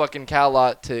of those fucking Cal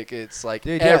Lot tickets like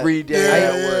Dude, yeah. every day Yeah,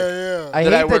 at work. yeah. I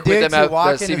that I hate the work with dudes them who at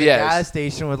walk the into the CVS. gas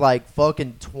station with like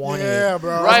fucking 20. Yeah,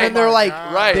 bro. Right. And they're like,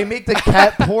 Right. they make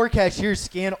the poor cashier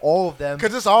scan all of them.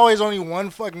 Because it's always only one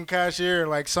fucking cashier,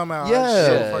 like, somehow. Yeah. It's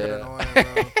so Yeah, fucking yeah. annoying,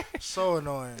 bro. So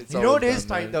annoying. It's You know what always is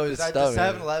dumb, tight man. though is It's at dumb, the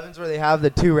man. 7-Elevens where they have the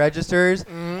 2 registers,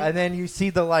 Mhm. and then you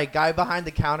see the like guy behind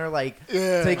the counter like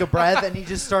Yeah. take a breath, and he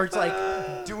just starts like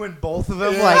doing both of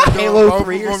them Yeah, like doing Halo both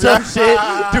 3 of or them, some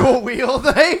yeah. shit, do a wheel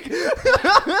thing.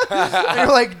 And you're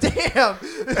like, damn,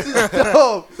 this is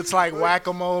dope. It's like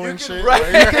whack-a-mole and shit. right.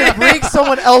 You can bring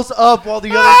someone else up while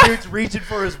the other dude's reaching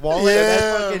for his wallet. Yeah,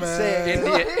 That's fucking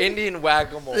man. sick. Indian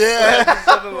whack-a-mole. Yeah. That's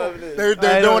what 7-Eleven is. They're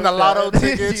I doing the don't lotto know.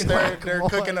 tickets. Indian They're whack-a-mole.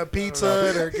 cooking a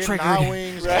pizza. They're getting Triggered. hot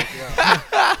wings. Right.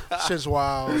 Yeah. Shit's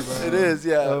wild, bro. It is,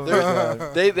 yeah. Oh my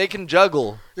They're- God. they can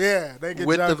juggle Yeah, they can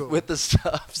with juggle. the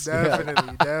stuffs.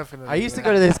 Definitely, definitely. I used to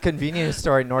go to this convenience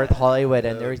store in North Hollywood,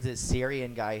 and there was this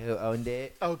Syrian guy who owned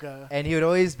it. Okay. And he would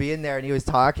always be in there, and he was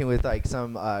talking with like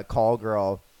some call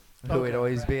girl who would Okay.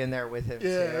 always be in there with him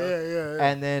Yeah, too. yeah.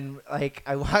 And then like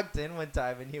I walked in one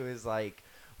time, and he was like,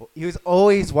 he was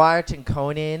always watching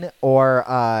Conan or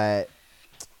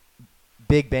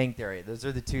Big Bang Theory. Those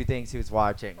are the 2 things he was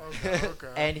watching. Okay, okay.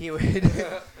 And he would.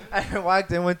 I walked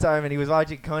in one time, and he was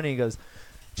watching Conan. He goes,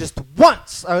 "Just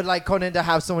once, I would like Conan to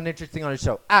have someone interesting on his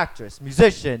show: actress,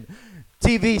 musician,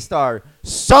 TV star,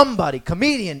 somebody,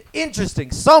 comedian,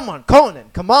 interesting, someone. Conan,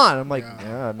 come on!" I'm like,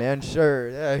 Yeah. "Yeah, man, sure,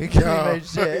 yeah, you give me Yo, my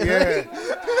shit." yeah.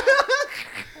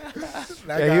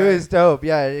 That Yeah, he guy- was dope.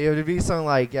 Yeah, it would be some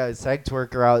like sex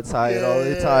worker outside all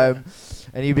the Yeah. time,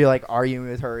 and he'd be like arguing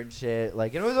with her and shit.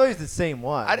 Like, and it was always the same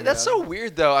one. you That's know? so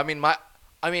weird, though. I mean,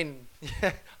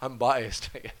 I'm biased,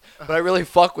 I guess. But I really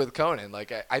fuck with Conan.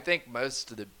 Like, I think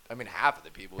half of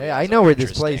the people. Hey, he I has know are where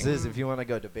this place interesting. is. If you want to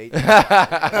go debate.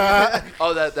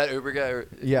 Oh, that Uber guy.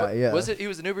 Yeah, yeah. Was it? He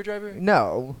was an Uber driver.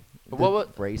 No.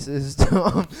 What- Racist?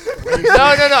 No.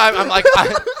 I'm like,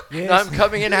 Yes. I'm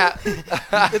coming in.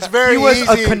 It's very he was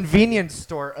easy. a convenience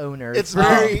store owner. It's not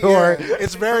very, your-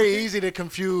 it's very easy to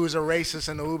confuse a racist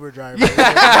and an Uber driver.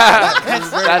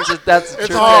 that's a It's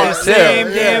true hard. thing, too. Same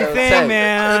Yeah, damn yeah, thing, same.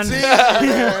 man. It's easy,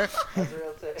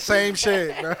 man. Same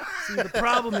shit, bro. See, the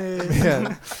problem is,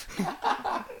 Yeah.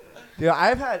 Dude,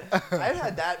 I've had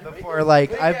that before.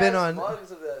 Like, I've been on.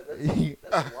 That's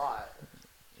a lot.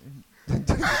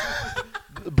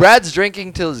 Brad's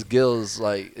drinking till his gills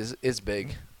like is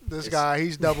big. This It's- guy,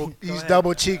 he's double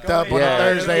ahead. cheeked Go up on a ahead.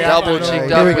 Thursday Double afternoon. cheeked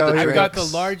Here up we with go, the here I've we got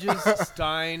drinks. the largest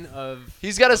stein of.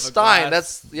 He's got a of stein.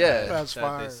 glass That's yeah. That's that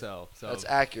fine. they sell. So That's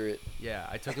accurate. yeah,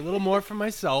 I took a little more for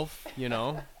myself,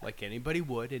 like anybody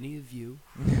would, any of you.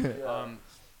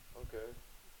 Okay.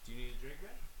 Do you need a drink,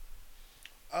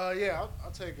 man? Yeah,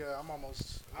 I'll take. I'm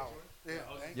almost out. Yeah,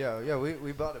 thank you. Yeah,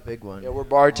 we bought a big one. Yeah, we're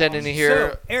bartending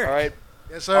here. So, Eric. All right,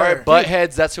 Yes, all sir. right,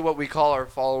 buttheads. That's what we call our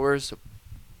followers.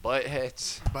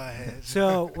 Buttheads. Buttheads.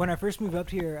 so when I first moved up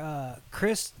here,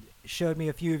 Chris showed me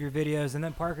a few of your videos, and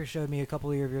then Parker showed me a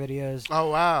couple of your videos. Oh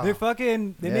wow. They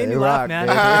made Yeah, me they laugh, rock, man.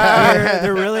 baby.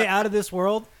 they're really out of this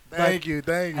world. Thank you.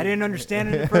 I didn't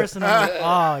understand it at first, and I'm like,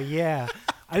 oh yeah.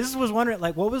 I just was wondering,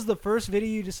 like, what was the first video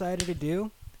you decided to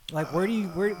do? Like, what do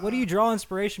you draw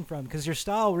inspiration from? Because your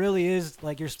style really is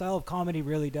like your style of comedy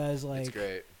really does like. It's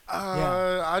great.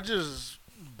 I just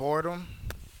boredom.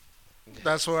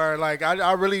 That's where like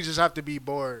I really just have to be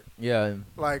bored. Yeah.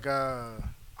 Like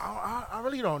I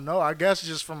really don't know. I guess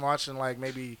just from watching like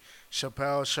maybe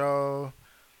Chappelle Show,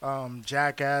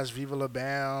 Jackass, Viva La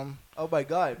Bam. Oh my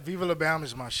god. Viva La Bam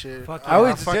is my shit. Fuck I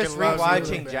was fucking just love Viva La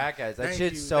rewatching Bam. Jackass. That Thank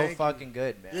shit's you, so thank you. fucking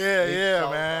good, man. Yeah, It's yeah, so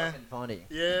man. fucking funny.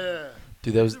 Yeah.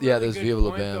 Dude, that was That's a really that was good Viva La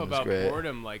point, though, Bam was about great.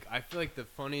 boredom. Like, I feel like the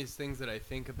funniest things that I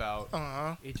think about,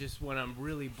 it just when I'm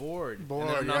really bored, and then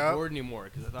I'm not Yep. bored anymore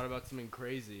because I thought about something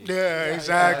crazy. Yeah,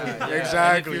 exactly, Yeah.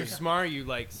 exactly. And if you're smart, you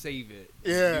like save it.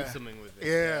 Yeah. Do something with it.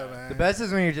 Yeah, man. The best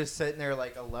is when you're just sitting there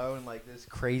like alone, like this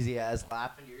crazy ass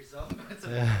laughing to yourself. It's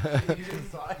like, you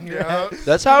just saw it in your Yeah. head.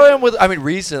 That's how I am with. I mean,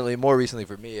 more recently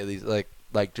for me at least,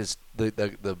 like just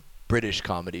the British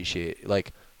comedy shit,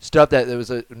 like stuff that there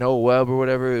was a Noah Webb or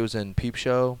whatever. It was in Peep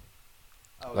Show.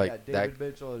 Oh Like yeah, David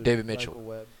Mitchell. and David Mitchell. Michael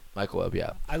Webb. Michael Webb,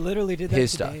 yeah. I literally did that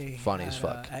His stuff, today. funny as at,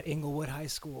 fuck. At Inglewood High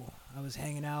School, I was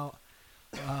hanging out.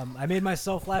 I made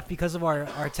myself laugh because of our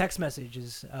text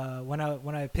messages. When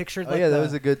I pictured Oh like yeah, that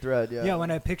was a good thread. Yeah. yeah,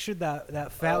 when I pictured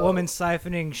that fat woman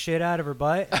siphoning shit out of her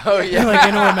butt, Oh yeah. like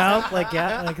into her mouth, like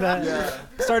that.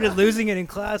 Started losing it in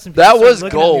class, and That people was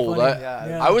started looking at me gold. funny.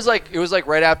 Yeah. I was like, it was like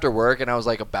right after work, and I was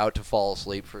like about to fall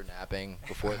asleep for napping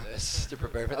before this to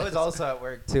prepare for I this. was also at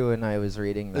work too, and I was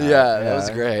reading that. yeah, that was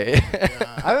great.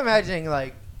 I'm imagining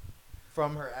like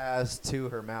from her ass to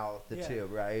her mouth, the Yeah.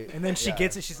 tube, right? And then she Yeah.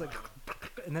 gets it. She's like,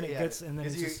 and then it Yeah, gets, and then it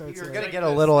 'cause just starts. you're to, gonna like, get the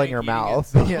a little in snake your eating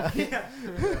mouth. itself.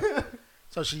 Yeah.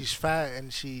 So she's fat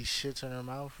and she shits in her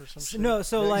mouth or some shit. No,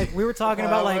 so like we were talking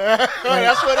about like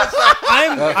That's what it's like.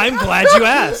 I'm glad you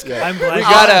asked. I'm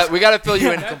glad we gotta fill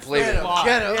you in completely. plot.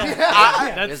 Get him.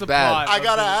 That's It's the bad. plot. I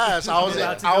gotta ask. I was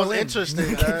about to I go was in. interested.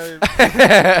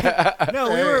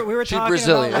 No, we were She's talking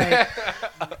Brazilian. about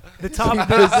like the topic.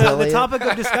 The Brazilian. topic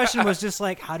of discussion was just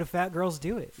like, how do fat girls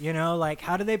do it? You know, like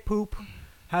how do they poop?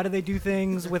 How do they do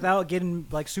things without getting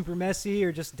like super messy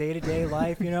or just day to day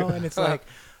life? You know, and it's like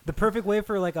the perfect way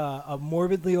for like a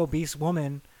morbidly obese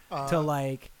woman to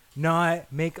like not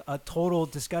make a total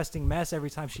disgusting mess every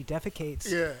time she defecates.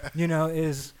 Yeah. You know,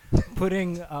 is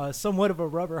putting somewhat of a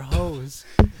rubber hose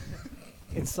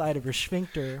inside of her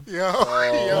sphincter. Yo,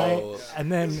 Oh. yo. Right?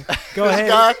 And then This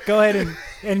guy- go ahead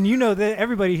and you know that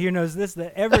everybody here knows this,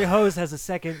 that every hose has a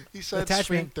second He said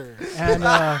attachment. sphincter. And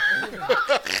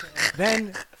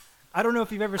then I don't know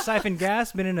if you've ever siphoned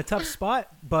gas, been in a tough spot,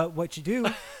 but what you do,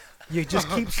 you just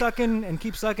keep sucking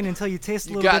until you taste a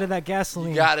You little got- bit of that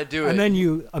gasoline. You gotta do it. And then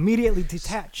you immediately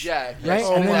detach. yeah, right?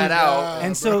 Spin And then- that out.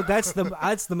 And so that's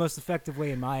the most effective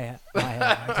way in my head. To do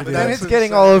Then that. it's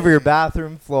getting all over your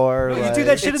bathroom floor. You like, do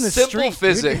that shit It's in the simple street, dude.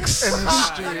 physics. In the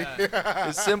street.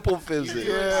 It's simple physics.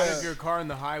 Out of your car on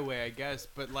the highway, I guess,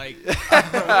 but like,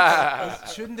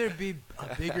 shouldn't there be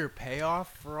a bigger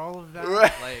payoff for all of that?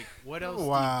 Right. Like, what else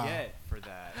Wow. do you get for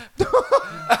that?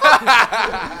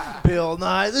 Bill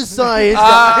Nye the Science Get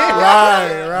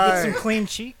Right, some right. clean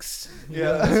cheeks.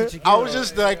 Yeah. That's what you I get. was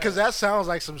just like, cause that sounds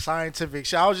like some scientific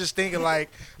shit. I was just thinking like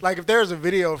if there's a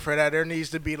video for that, there needs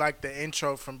to be like the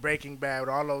intro from Breaking Bad with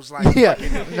all those like Yeah. fucking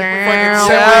symbols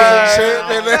and shit.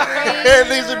 And then, it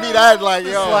needs to be that like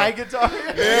yo, Slide guitar.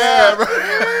 yeah, bro.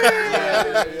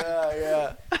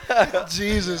 Yeah.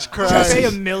 Jesus Pay Christ.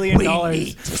 $1 million.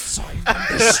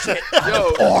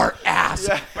 Yo, Or ass.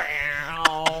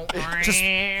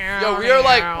 yo,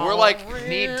 we're like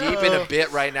knee deep in a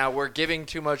bit right now. We're giving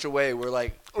too much away. We're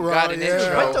like we got Right, an yeah.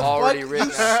 intro What the already fuck? written.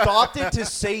 You stopped it to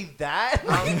say that?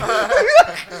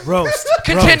 Roast.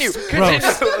 Continue. Roast.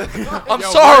 Continue. Roast. I'm Yo,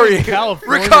 sorry. we're in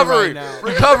California Recover right it. now.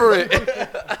 Recover it.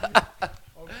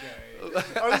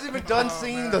 I wasn't even done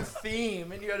singing the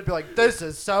theme, and you had to be like, "This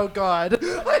is so good."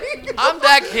 I'm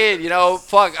that kid, you know.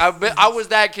 Fuck, I was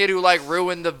that kid who like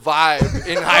ruined the vibe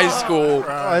in high school.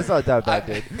 Oh, it's not that bad,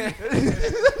 dude.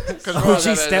 OG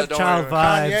stepchild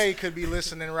vibes. Kanye could be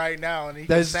listening right now and he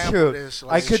That's can sample true. this. I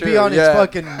Like, could be Sure, on his yeah.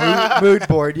 fucking mood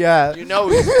board. Yeah. You know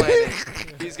he's planning.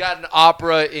 He's got an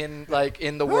opera in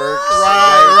the works.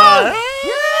 right.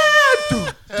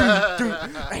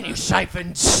 And you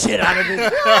siphon shit out of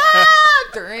it.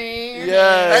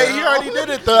 Yeah. Hey, he already did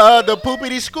it. The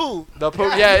poopity scoop. The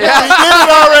yeah, He yeah. did it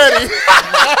already.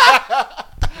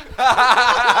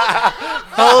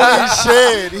 Holy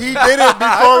shit. He did it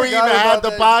before we even forgot had about the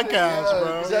that shit, podcast,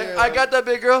 bro. He's like, I got that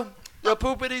big girl. The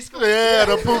poopity scoop. Yeah,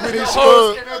 the poopity Host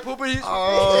scoop. in her poopity scoop.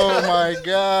 Oh my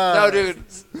god. No, dude.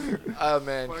 Oh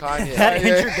man, Kanye. That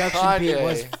introduction beat Kanye.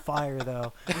 was fire,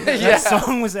 though. Yeah. That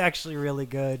song was actually really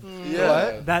good.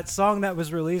 Yeah. That song that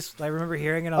was released, I remember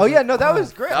hearing it. And I Oh was yeah, like, no, that oh.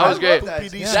 was great. That was I great. love that.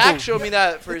 PD Yeah. Zach showed me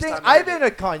that The first thing, time. I've been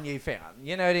a Kanye fan.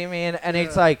 You know what I mean? And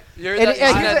it's like, You're and that, you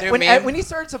seen that new meme? when he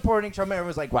started supporting Trump, everyone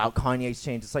was like, "Wow, Kanye's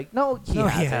changed." It's like, no, he No,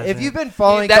 he hasn't. If hasn't. you've been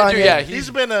following That Kanye, dude, yeah, He's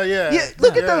been a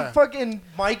look at yeah. the fucking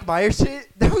Mike Myers shit.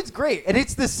 That was great, and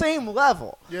it's the same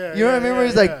level. Yeah, you know what I mean? Where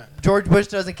he's like, yeah. George Bush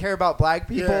doesn't care about black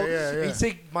people. yeah. He'd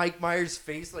say Mike Myers'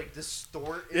 face like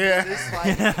distort into Yeah. this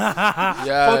like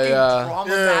Yeah, fucking yeah. drama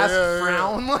Yeah, mask yeah.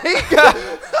 frown. Like,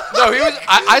 No, he was.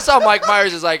 I saw Mike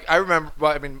Myers as like I remember.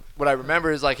 Well, I mean, what I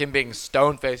remember is like him being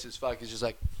stone faced as fuck. He's just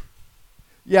like,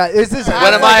 yeah, this is When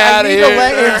half, am like, I outta need here? to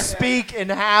let him speak in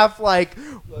half. Like,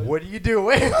 what are you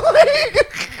doing?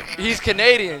 Like, he's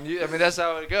Canadian. I mean, that's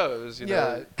how it goes. You yeah,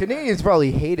 know? Canadians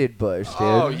probably hated Bush, dude.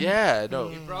 Oh yeah, no.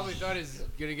 He probably thought he's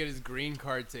gonna get his green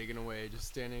card taken away just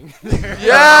standing there.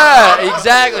 Yeah,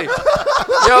 exactly.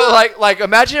 Yo, like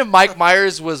imagine if Mike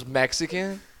Myers was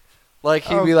Mexican. Like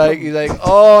he'd be like,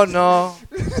 oh no,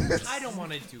 I don't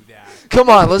want to do that. come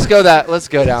on, let's go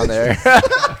down there.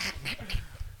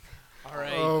 All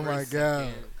right. Oh for a my second. God.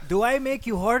 Do I make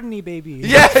you horny, baby?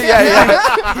 yeah.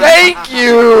 Thank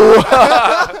you,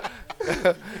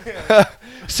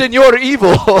 Senor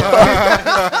Evil.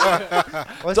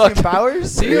 Austin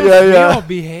Powers? Yeah.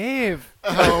 behave.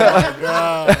 Oh my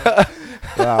God.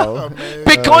 Wow. Amazing.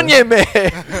 Picoñeme.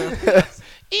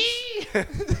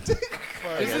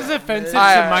 This is offensive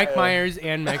I- to Mike Myers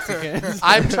and Mexicans.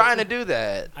 I'm trying to do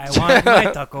that. I want my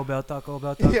Taco Bell, Taco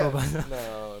Bell, Taco Yeah. Bell.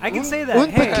 No. I can say that. Un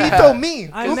Hey, poquito me.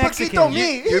 I'm Un Mexican. poquito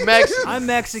me. You're Mexican. I'm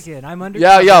Mexican. I'm under.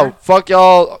 Yo, fuck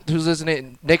y'all. Who's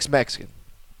listening? Nick's Mexican.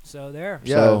 So there.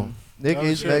 Yeah. So- Nick Oh,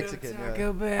 is shit. Mexican. Yeah.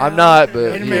 Taco Bell. I'm not, but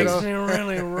It he makes is. me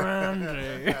really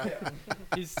randy.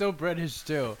 He's still British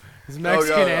too. He's yeah,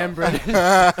 Mexican yeah. and British.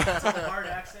 That's a hard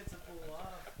accent to pull off.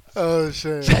 Oh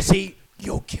shit. Jesse,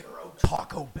 yo quiero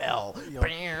Taco Bell. Oh,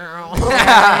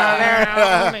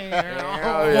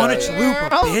 Want a yeah. chalupa,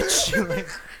 bitch?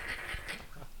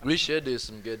 We should do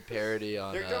some good parody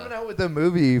on. They're coming out with a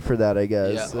movie for that, I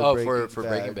guess. Yeah. the Oh, for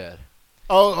Breaking Bad.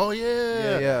 Oh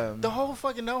yeah. Yeah. The whole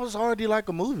fucking that was already like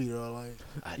a movie though. Like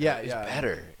Yeah, It's yeah.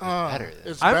 better. It's better.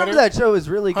 it's I remember better? that show was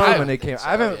really good I when it think came. so,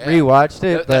 I haven't yeah. rewatched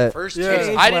it, That but first Yeah. two,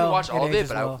 It I aged didn't well. watch all It of it, aged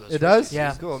but well. those it first does. two Yeah.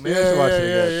 It's cool. Maybe Yeah, I should watch yeah, it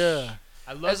again. yeah.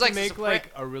 I love It's to like make some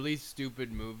like a really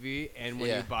stupid movie, and when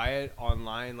Yeah. you buy it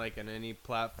online, like on any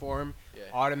platform, Yeah.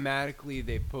 automatically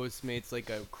they Postmates like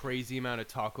a crazy amount of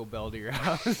Taco Bell to your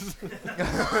house.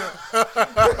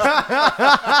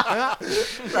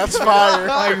 That's fire.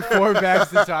 like 4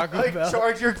 bags of Taco Like Bell.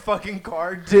 charge your fucking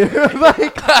card, dude.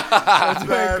 Like, That's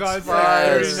why it That's costs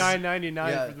fire. like $39.99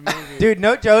 Yeah. for the movie. dude,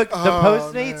 no joke. The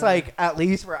Oh, Postmates, man. like at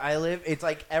least where I live, it's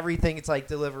like everything. It's like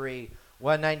delivery,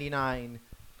 $1.99,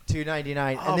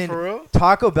 $2.99, Oh, and then for real?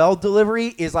 Taco Bell delivery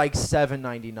is like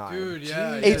 $7.99. Dude,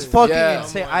 yeah. It's yeah. fucking Yeah.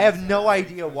 insane. I have no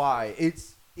idea why.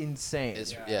 It's insane.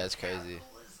 It's it's crazy.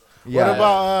 yeah. What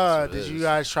about That's what did it you is.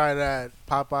 guys try that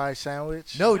Popeye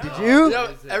sandwich? No, did you?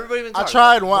 Yo, everybody been I talking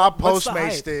tried one. I What's the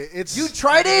postmaced hype? it. It's You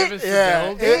tried Give it? us the Yeah,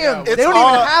 build. Damn, it's they don't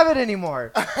all- even have it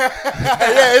anymore. yeah,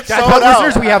 it's Guys, sold but out.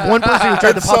 listeners, we have one person who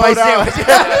tried the It's sold Popeye out.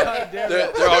 sandwich.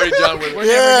 They're already done with We're it.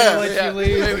 Yeah. never gonna let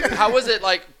you leave. How was it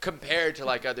like compared to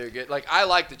like other good? Like I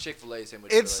like the Chick-fil-A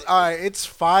sandwich. It's really. it's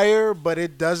fire, but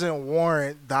it doesn't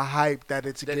warrant the hype that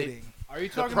it's That it- getting. Are you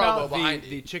talking promo about behind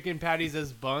the it. chicken patties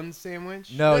as buns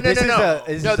sandwich? No, No, this no, is no. a.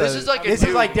 This No, is this a- is like a this is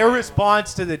new- like their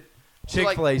response to the So, like,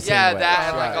 Chick-fil-A sandwich. Yeah, that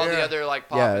and like all Yeah. the other like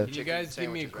pop Yeah. and Can you chicken guys give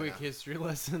me a sandwiches quick right now. history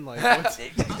lesson? Like, what's,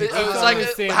 It was like the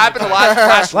it sandwich? happened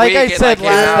last Like week. I and, said like,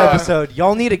 last yeah. episode,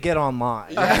 y'all need to get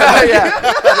online.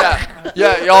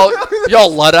 yeah,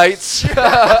 y'all Luddites.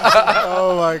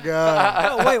 Oh my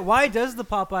god. Oh, wait, why does the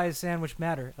Popeye sandwich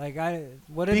matter? Like,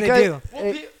 what did they Because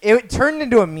do? it turned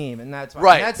into a meme, and that's why.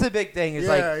 Right. And that's the big thing. Is Yeah,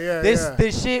 like yeah, this yeah.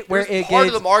 this shit where it part gets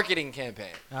of the marketing campaign.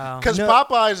 Oh. Because No.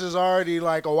 Popeyes is already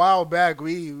like a while back.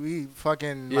 We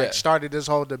fucking Yeah. like started this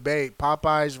whole debate: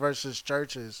 Popeyes versus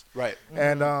churches. Right.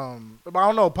 And but I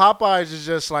don't know. Popeyes is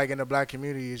just like in the black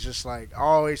community. It's just like I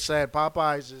always said.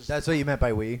 Popeyes is That's what you meant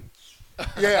by we.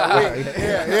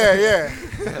 yeah.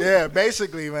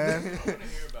 Basically, man. I want to hear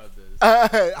about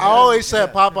this. I always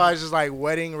said Popeyes is like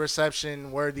wedding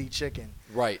reception worthy chicken.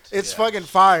 Right. It's yeah. fucking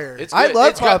fire. It's I good. love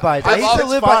It's good. Popeyes. I I used love to it's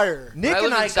live by fire. Nick I and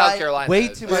lived I in South got Carolina. way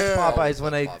It's too much Yeah. Popeyes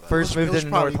when I Popeyes. first It was moved into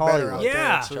probably North better Hollywood. out there,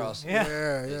 Yeah. too. Charleston.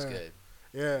 Yeah. It's Yeah. good.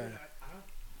 Yeah.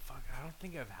 I don't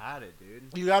think I've had it,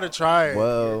 dude. You gotta try it.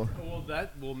 Whoa. Well,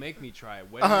 that will make me try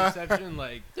it. Wedding Uh-huh. reception,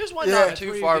 like, There's one Yeah. not That's too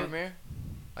where you far get- from here.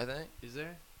 I think. is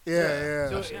there? Yeah.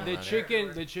 So the chicken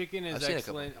is I've seen a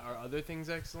couple. excellent. Are other things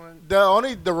excellent?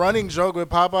 The running joke with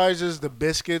Popeyes is the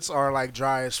biscuits are like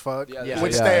dry as fuck, Yeah,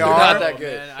 which yeah. they They're are. not that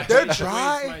good. Man, I They're hate to waste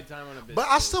dry, my time on a But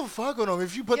I biscuit. still fuck with them.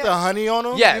 If you put Yeah. the honey on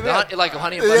them, Yeah, like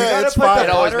honey and Yeah, butter. You gotta it's put fine. the It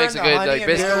always butter makes and a the good, honey like, and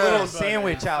make a biscuit. little Yeah.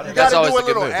 sandwich out you of That's it. gotta always do a a good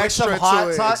little move. With extra some hot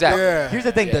to sauce. it. Exactly. Yeah. Here's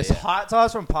the thing: Yeah, this yeah. hot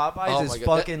sauce from Popeyes Oh is my God.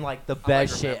 fucking like the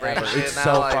best shit remembering ever. shit It's now,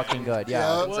 so like- fucking good. Yeah.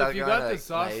 Yeah. Well, if you got the Like,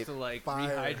 sauce my- to like Fire.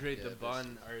 rehydrate Yeah, the biscuits.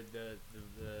 bun or the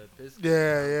biscuit.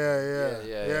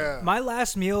 Yeah. My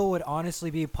last meal would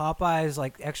honestly be Popeyes,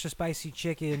 like extra spicy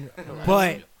chicken,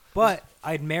 but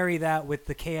I'd marry that with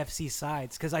the KFC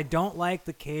sides because I don't like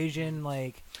the Cajun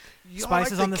like You don't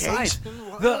spices like on the sides.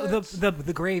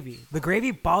 The gravy, the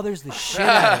gravy bothers the shit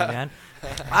out of me, man.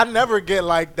 I never get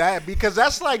like that because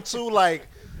that's like too like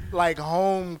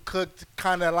home cooked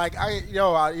kind of like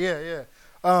yeah.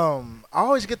 I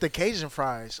always get the Cajun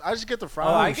fries. I just get the fries.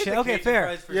 Oh, I I get shit, the okay, Cajun fair.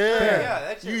 fries for Yeah. sure. Fair. Yeah,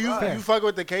 that's You fuck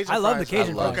with the Cajun I fries. love the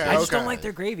Cajun love fries. it. I just don't Okay. like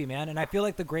their gravy, man, and I feel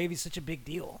like the gravy's such a big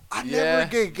deal. I Yeah. never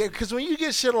get because when you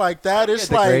get shit like that, Get it's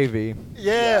the like gravy.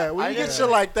 yeah. When I you get never- shit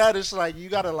like that, it's like you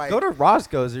gotta like Go to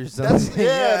Roscoe's or something. That's-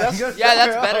 yeah, that's- go Yeah,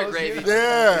 that's somewhere better else. gravy.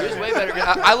 Yeah. There's way better.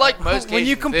 I like most When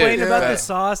you Cajun complain food, about Yeah. the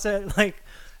sauce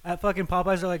at fucking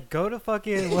Popeyes, they're like, go to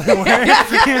fucking where?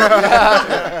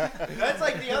 That's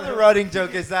like the other running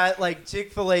joke is that like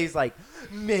Chick-fil-A's like,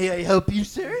 may I help you,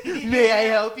 sir? May I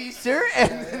help you, sir?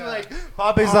 And then like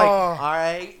Popeyes like, all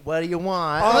right, what do you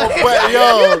want? Oh, but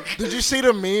yo, did you see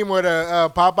the meme where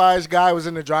the Popeyes guy was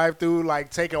in the drive-thru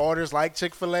like taking orders like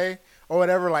Chick-fil-A or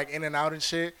whatever, like In and Out and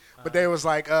shit? But they was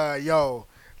like, yo,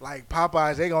 like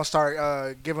Popeyes, they gonna start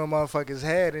giving motherfuckers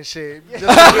head and shit.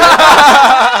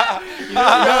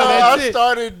 I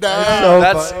started dying. So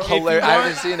That's funny. hilarious. I want-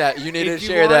 haven't seen that. You need to If you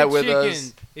share that want with chicken,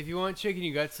 us. If you want chicken,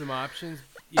 you got some options.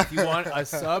 If you want a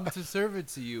sub to serve it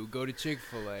to you, go to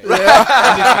Chick-fil-A. And if you're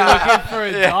looking for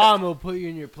a dom, who'll put you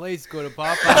in your place, go to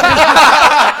Popeyes.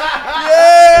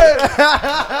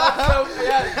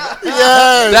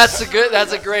 Yes.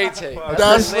 That's a great take.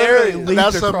 That's literally leaped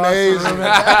that's across the amazing. room.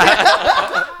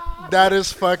 That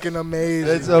is fucking amazing.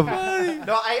 That's so funny.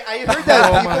 No, I heard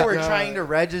that Oh people my were God. trying to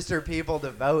register people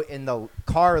to vote in the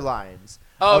car lines.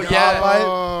 Oh of yeah. Popeyes.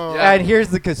 Oh. Yeah. And here's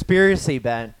the conspiracy,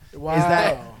 Ben. Wow. Is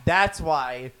that's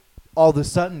why all of a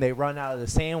sudden they run out of the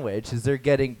sandwich is they're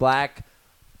getting black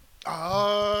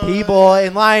people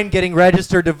in line getting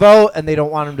registered to vote and they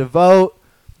don't want them to vote.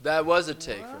 That was a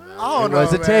take from me. I don't It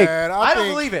was know, a take. man. I don't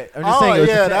think- believe it. I'm just saying it was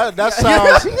yeah, a take. that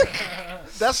sounds.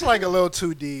 That's like a little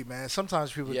too deep, man.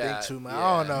 Sometimes people Yeah, think too much. yeah,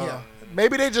 I don't know. yeah.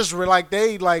 Maybe they just like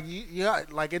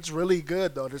it's really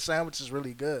good though. The sandwich is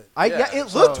really good. Yeah, Yeah.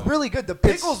 it looked So, really good. The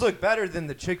pickles look better than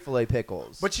the Chick-fil-A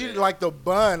pickles. But you like the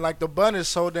bun is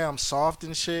so damn soft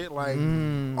and shit. Like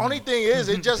only thing is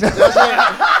it just doesn't.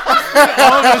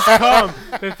 All this come.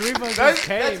 The 3 months that's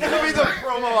came. gonna be the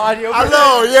promo audio. I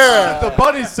know, yeah. The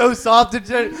bun is so soft and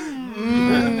shit.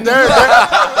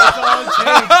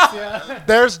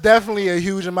 There's definitely a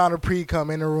huge amount of pre-cum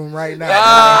in the room right now.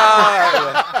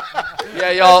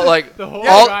 Yeah, y'all like The whole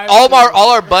all drive-thru.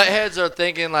 our butt heads are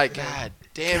thinking like, God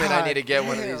damn it, I need to get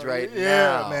one of these right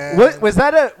Yeah, now. man. What was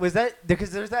that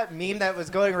because there's that meme that was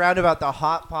going around about the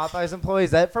hot Popeyes employee?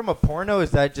 Is that from a porno? Or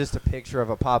is that just a picture of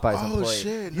a Popeyes Oh employee?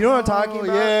 shit! You know what I'm talking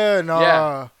about? Yeah, no.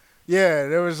 Yeah. Yeah,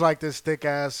 there was like this thick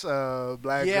ass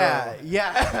black Yeah, girl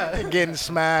yeah. getting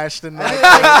smashed and And like,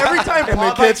 then, like, every time And the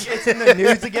Popeyes kids- gets in the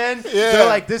news again, Yeah. they're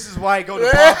like, "This is why I go to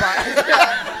Popeyes."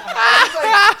 It's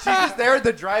like, she's just there at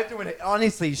the drive-thru, and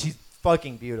honestly, she's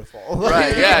fucking beautiful.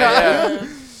 Right? Yeah.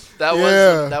 That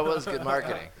Yeah. was good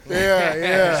marketing.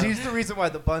 yeah. She's the reason why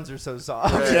the buns are so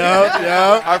soft.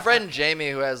 Yep. Our friend Jamie,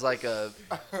 who has like a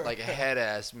head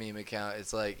ass meme account,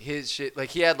 it's like his shit. Like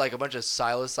he had like a bunch of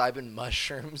psilocybin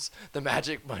mushrooms, the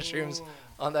magic mushrooms,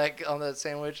 on that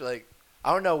sandwich. Like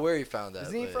I don't know where he found that.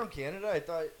 Isn't he but- from Canada? I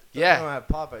thought. Yeah. They don't have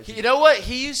Popeyes. You know what?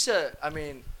 He used to. I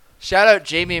mean, shout out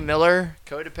Jamie Miller,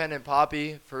 codependent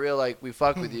Poppy, for real. Like we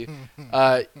fuck with you.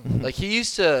 Like he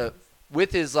used to,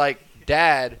 with his like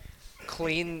dad,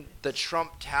 clean the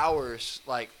Trump Towers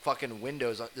like fucking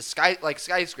windows on the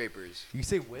skyscrapers You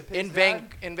say whip in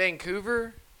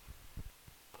Vancouver.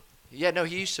 Yeah, no,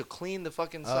 he used to clean the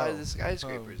fucking side of the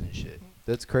skyscrapers and shit.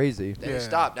 That's crazy. Then he Yeah.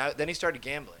 stopped. Then he started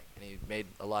gambling and he made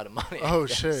a lot of money. I Oh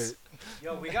guess. shit.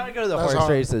 Yo, we gotta go to the That's horse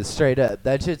hard. races straight up.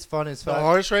 That shit's fun as The fuck.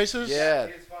 horse races? Yeah,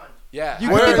 It's fun. yeah. You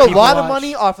Where can do make a people lot of watch?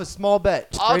 money off a small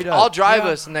bet. Straight I'll up. drive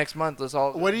Yeah. us next month. Let's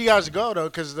all. Where do you guys go though?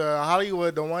 Because the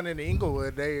Hollywood, the one in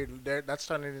Inglewood, that's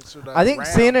turning into the. I think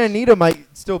Rams. Santa Anita might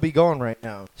still be going right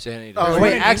now. San Diego. Oh,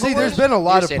 Wait, in actually, there's been a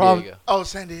lot of San problems. Diego. Oh,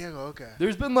 San Diego. Okay.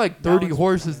 There's been like That 30 one's-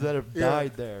 horses that have Yeah.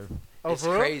 died there. Oh, It's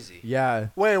for real? crazy. Yeah.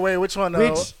 Wait, which one?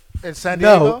 Which- In San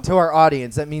Diego? No, to our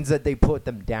audience, that means that they put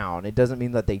them down. It doesn't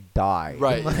mean that they die.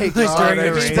 Right. Like, Like during it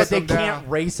the means race. that they Put them can't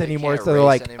race They anymore. can't So they're race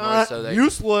like, anymore, so they-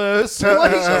 useless. So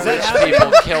Like, rich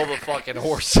people kill the fucking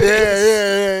horses.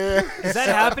 Yeah. Is that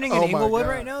happening in Oh my Inglewood God.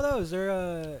 right now, though? Is there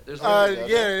a... There's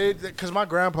literally Yeah, because my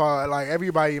grandpa, like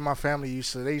everybody in my family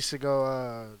used to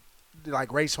go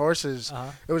like race horses. Uh-huh.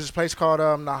 It was this place called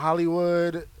the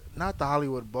Hollywood, not the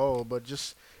Hollywood Bowl, but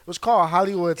just it was called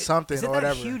Hollywood something Is it or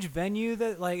that whatever. huge venue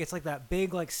that like it's like that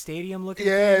big like stadium looking?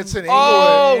 Yeah, thing? it's in Inglewood.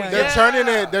 Oh, They're yeah. turning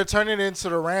it. They're turning it into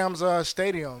the Rams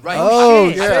stadium. Right. Oh,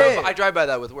 I shit. I drive by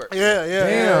that with work. Yeah.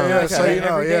 Damn, okay. So you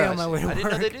know, Every day yeah. on my way to I didn't know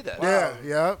work. they do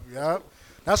that. Yep.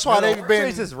 That's why they've been.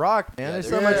 races rock, man. Yeah, It's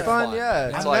they're so much really fun. fun. Yeah.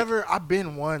 It's I've like- I've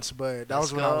been once, but that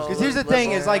was when I was. go. Because here's the little.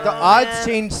 thing: is like the odds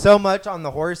change so much on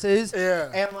the horses,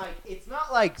 Yeah. and like it's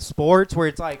not like sports where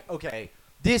it's like, okay,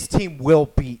 this team will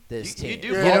beat this You team. do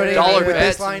Yeah. You know what I dollar mean? With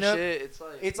bets this and lineup, shit. It's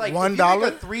like it's like $1?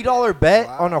 if you make a $3 bet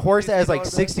Wow. on a horse that has like $3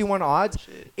 bet? 61 odds.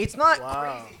 Shit. It's not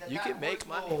Wow. crazy. You can make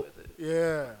money with it.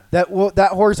 Yeah.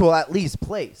 That horse will at least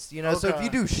place. You know, so if Okay. you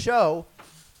do show,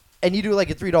 and you do like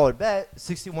a $3 bet,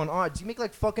 61 odds, you make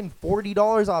like fucking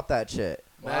 $40 off that shit.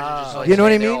 Imagine just Wow. like You know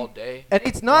what I staying there mean? all day. And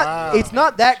it's not Wow. it's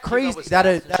not that Keep up crazy with that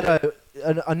stats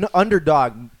an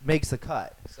underdog makes the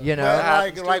cut. You know, But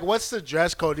happens like too. what's the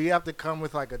dress code? Do you have to come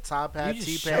with like a top hat, You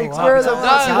just T-pants? show it's up. where the No,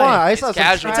 fuck you no, want. I it's saw some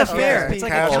casual. It's a trash fair. ass It's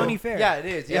like people. a county fair. Yeah, it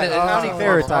is. Yeah, And the it's- county oh,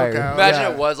 fair okay. attire. Imagine Yeah.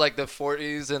 it was like the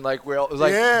 40s and like we're all, it was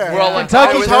like Yeah. we're all like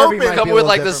Kentucky coming Derby might with, be a with little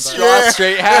like the different, straw but-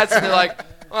 straight hats and they're like,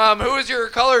 who is your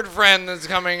colored friend that's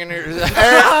coming in here?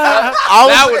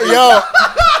 I would was be-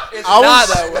 yo, It's I not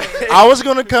was- that way. I was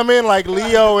gonna come in like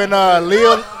Leo and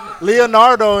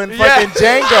Leonardo and fucking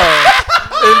Django.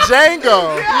 In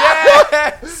Django.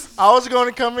 Yes. I was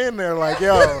gonna come in there like,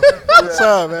 yo, what's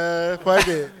up, man? Fuck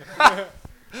it.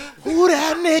 Who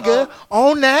that nigga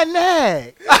on that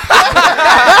nag?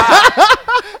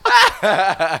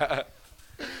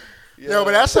 Yo,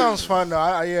 but that sounds fun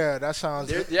though. Yeah, that sounds.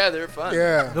 They're fun.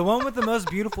 Yeah. The one with the most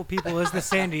beautiful people is the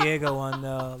San Diego one,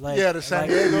 though. Like, Yeah, the San like,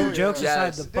 Diego, Jokes yeah. aside,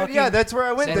 Yes. the Dude, fucking Yeah, that's where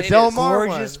I went. San The Diego. Del Mar one.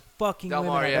 gorgeous fucking Del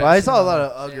women. Mar, I've yeah. ever Well, I saw a seen. lot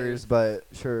of uggers, but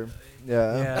sure.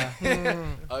 Yeah. Yeah,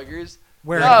 Uggers.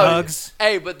 wearing No, Uggs.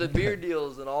 Hey, but the beer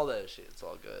deals and all that shit, it's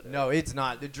all good. No, it's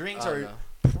not. The drinks Oh, are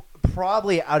no.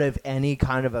 probably out of any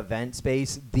kind of event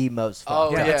space the most fun.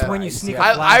 Oh, Yeah, yeah. that's when you sneak a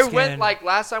I flask went in. like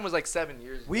last time was like 7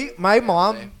 years ago. My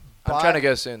mom. I'm bought trying to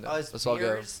go soon though. us Let's all go.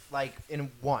 beers like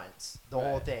in once the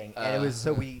whole Right. thing, and it was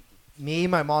so Uh-huh. me,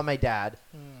 my mom, my dad.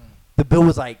 The bill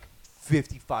was like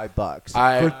 $55. All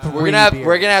right, for we're gonna three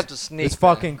have beers. to sneak. It's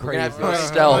fucking man. We're gonna have to crazy. go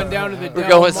stealth. Going down to the We're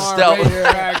Del going Mar stealth.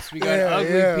 racetracks. We got Yeah,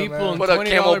 ugly yeah, people man. and Put a $20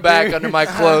 camelback beer. under my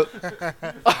cloak.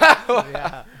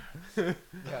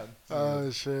 Yeah.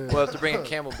 Oh shit. We'll have to bring a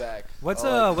camelback. What's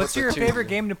like, what's flip your the tube. favorite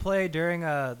game to play during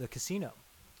the casino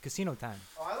time?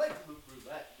 Oh, I like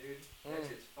roulette, dude. That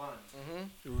shit's fun.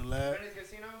 Roulette. Been to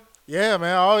casino? Yeah,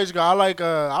 man. I always go. I like.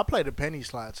 I play the penny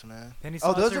slots, man. Penny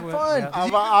Oh, those slots are with- fun. yeah. 'Cause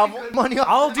you I've- can make good money off.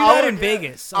 I'll do I that would- in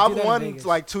Vegas. I'll do I've that in won Vegas.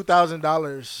 like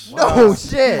 $2,000. No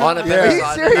shit. On a Yeah. penny Are you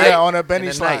slot serious? tonight. Yeah, on a And penny a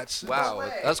night. slots. Wow,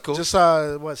 way. that's cool. Just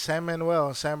San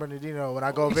Manuel, San Bernardino. When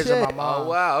I go Holy visit shit. my mom. Oh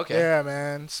wow, okay. Yeah,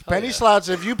 man. Penny yeah. slots.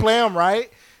 If you play them right,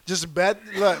 just bet.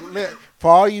 Look,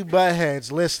 for all you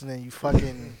buttheads listening, you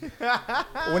fucking.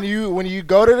 when you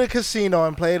go to the casino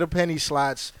and play the penny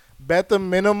slots, bet the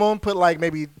minimum. Put like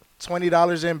maybe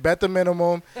 $20 in. Bet the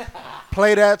minimum.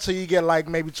 Play that so you get like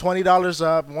maybe $20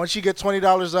 up. Once you get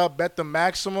 $20 up, bet the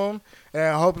maximum,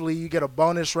 and hopefully you get a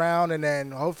bonus round, and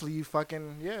then hopefully you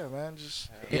fucking man,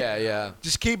 Yeah.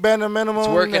 just keep betting the minimum. It's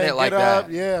working and it like get up.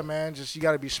 that. Yeah, man. Just you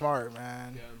got to be smart,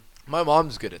 man. My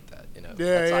mom's good at that. You know.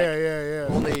 Yeah, That's yeah,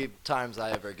 like, Only times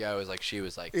I ever go is like she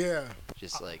was like yeah.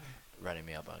 just like running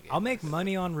me up on games. I'll make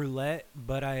money on roulette,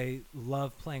 but I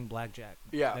love playing blackjack.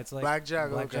 Yeah. That's like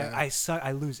Blackjack, okay. I suck.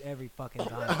 I lose every fucking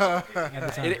time. Every time.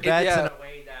 That's yeah. in a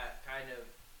way that kind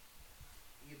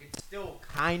of you can still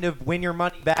kind of win your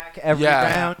money back every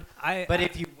Yeah. round. I But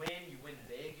if you win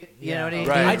big. You know what I mean?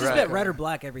 Right, I just right. bet red or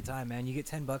black every time, man. You get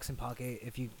 $10 in pocket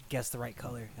if you guess the right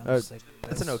color. I'm just like,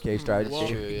 That's an okay strategy. Well,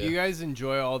 true, yeah. you guys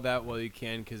enjoy all that while you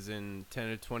can, because in 10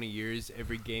 or 20 years,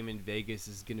 every game in Vegas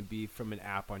is going to be from an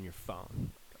app on your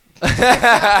phone. So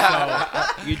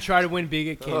you could try to win big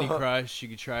at Candy Crush. You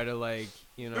could try to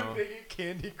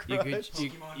Candy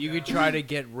you could try to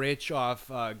get rich off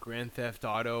Grand Theft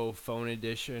Auto Phone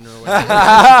Edition or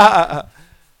whatever.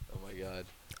 Oh my god.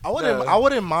 I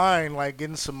wouldn't mind like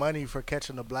getting some money for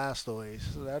catching the Blastoise.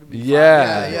 So that'd be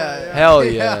Yeah. yeah. Hell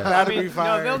yeah. That'd be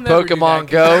fire. they'll never do Pokemon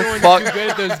that 'cause Go, everyone's fuck. too good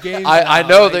at those games I now,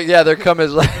 know like, that. Yeah, they're coming.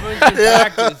 everyone's been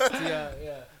practiced. Yeah.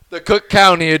 The Cook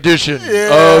County edition of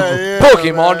Yeah,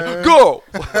 Pokemon man. Go.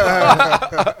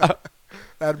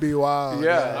 That'd be wild.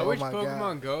 Yeah. I Oh wish my Pokemon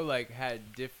God. Go like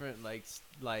had different like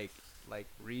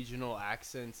regional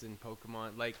accents in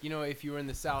Pokemon. Like, you know, if you were in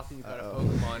the South and you got a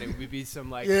Pokemon, it would be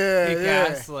some like Yeah, thick yeah.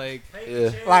 ass like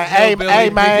Yeah. Like, hey, Hillbilly hey,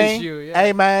 man. Pikachu, yeah.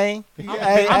 Hey, man. I'm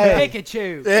Hey.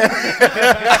 Pikachu.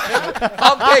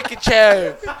 I'm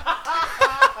Pikachu.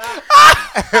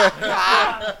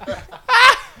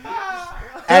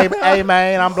 Hey,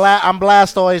 man. I'm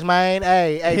Blastoise, man.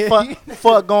 Hey,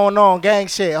 fuck going on? Gang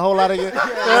shit. A whole lot of you.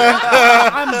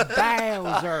 I'm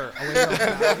Bowser.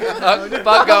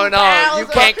 Fuck going on? You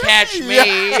can't catch me.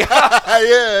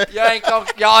 Yeah.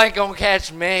 Y'all ain't gonna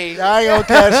catch me. Y'all ain't gonna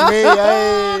catch me.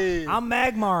 Hey. I'm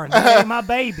Magmar. That ain't my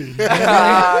baby.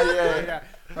 Yeah.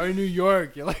 Or in New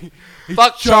York, you're like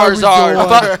Fuck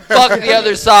Charizard. Fuck the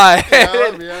other side. Italian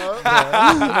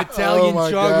Oh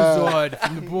my Charizard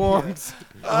from the Bronx.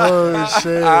 Oh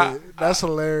shit. That's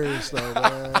hilarious though,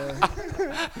 man.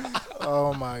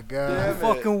 Oh my god.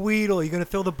 Fucking Weedle. You gonna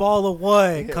throw the ball or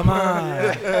what? Come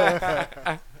on.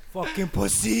 Fucking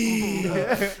pussy.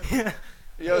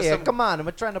 Yo, Yeah, some, come on.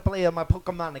 I'm trying to play on my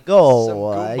Pokemon Go. some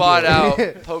goombot out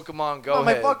Pokemon Go Oh,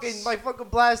 my heads. fucking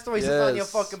Blastoise is on your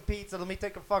Yes. fucking pizza. Let me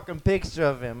take a fucking picture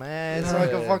of him, man, so I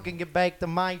can Yeah. fucking get back to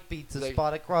my pizza Like,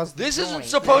 spot across the This isn't joint,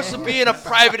 supposed to man. be in a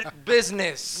private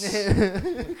business.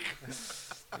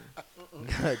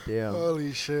 God damn.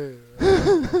 Holy shit.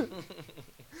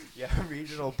 Yeah,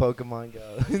 regional Pokemon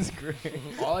Go. It's great.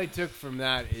 All I took from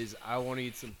that is I want to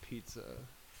eat some pizza.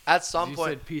 At some You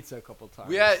point, said pizza a couple times.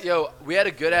 we had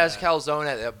a good ass calzone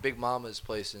at Big Mama's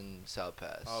place in South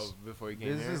Pass. Oh, before you came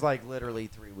This here? is like literally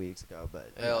 3 weeks ago, but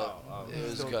Hell, Oh, it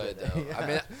was still good good. though. Yeah. I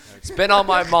mean, it's been on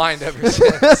my mind ever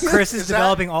since. Chris is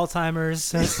developing Alzheimer's.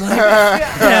 So it's like,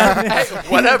 Hey,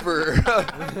 whatever.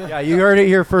 yeah, you heard it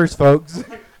here first, folks.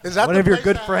 Is that One the of your place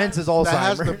good that friends is That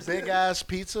has the Alzheimer's. big ass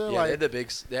pizza. Yeah, like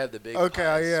they have the big. Okay,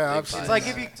 pies, yeah, big I've seen pies. It's like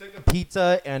if you took a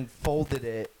pizza and folded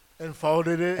it and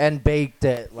folded it. and baked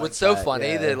it. Like What's so that, funny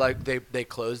yeah. that like they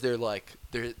closed their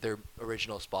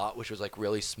original spot, which was like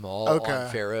really small Okay. on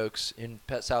Fair Oaks in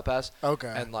South Pass,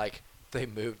 Okay. and like they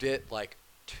moved it like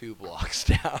 2 blocks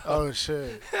down. Oh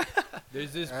shit.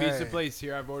 There's this pizza Hey. place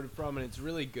here I've ordered from, and it's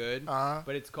really good. Uh-huh.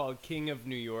 But it's called King of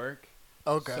New York.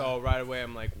 Okay. So right away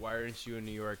I'm like, why aren't you in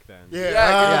New York then? Yeah.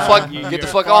 Yeah, You're get the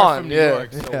fuck far on. from New Yeah.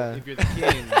 York, so Yeah. if you're the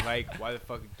king, like, why the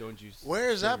fuck don't you? Where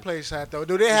is that serve- place at though?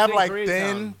 Do they It's have in like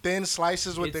Koreatown. thin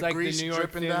slices with It's the like grease the New York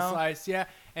dripping thin down? slice, yeah.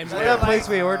 And Is we're that like- place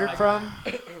we ordered from?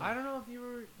 I don't know if you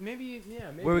were maybe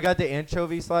Where we got the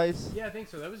anchovy slice? Yeah, I think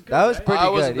so. That was good. That was right? pretty I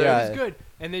wasn't good. there. Yeah. It was good,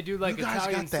 and they do like You guys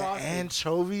Italian got the sausage.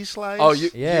 anchovy slice? Oh, you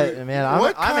Yeah, man. I'm,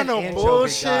 What I'm kind an of anchovy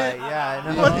bullshit? guy. Yeah,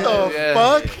 I know. What the Yeah.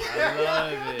 fuck? I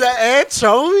love it. The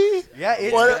anchovy? Yeah,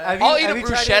 it's What- have you- I'll eat have a you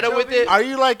tried bruschetta with anchovy? it. Are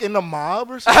you like in the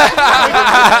mob or something?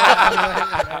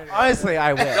 Honestly,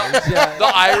 I wish. Yeah. The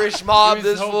Irish mob, He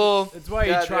was this hoping- fool. That's why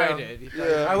he Goddamn. tried it. He tried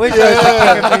it. I wish I was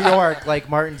the king of New York like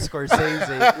Martin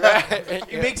Scorsese. Right.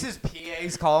 He makes his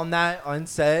PAs call him that on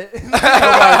set. Oh my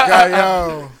god,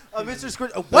 yo. Mr.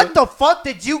 Scorsese, what the fuck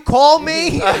did you call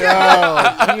me? Yo.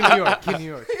 King of New York. King of New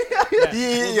York. Yeah. Yeah, Well,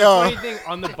 the yo. funny thing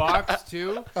on the box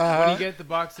too, Uh-huh. when you get the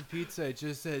box of pizza, it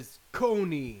just says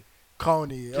Coney.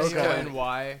 Coney. Okay.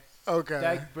 K-O-N-Y. Okay.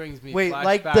 That brings me Wait, flashback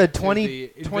like the to 20 the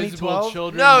 2012? Invisible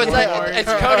Children. No, it's like War. it's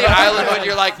Coney Island when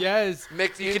you're like yes.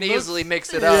 mix. You It can looks- easily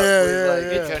mix it Yeah, up. yeah, with, like,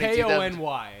 yeah. It's Coney T.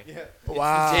 K-O-N-Y.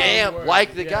 Wow. Damn, Word.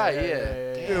 like the guy,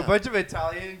 yeah. Dude, a bunch of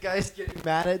Italian guys getting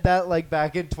mad at that, like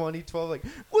back in 2012. Like,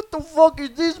 what the fuck is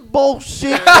this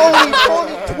bullshit? Only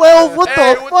 2012. What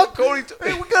Hey, the what fuck? Coney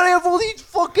Hey, we gotta have all these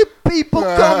fucking people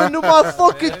coming to my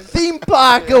fucking theme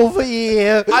park over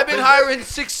here. I've been hiring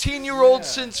 16-year-olds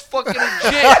since fucking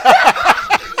legit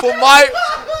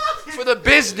for the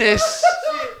business.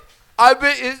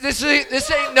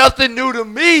 This ain't nothing new to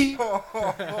me. They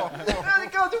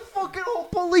got the fucking whole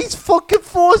police fucking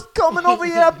force coming over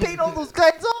here. I paid all those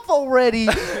guys off already.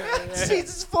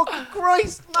 Jesus fucking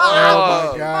Christ, man.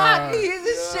 Oh my God. Man, hear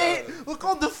this shit. Look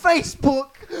on the Facebook.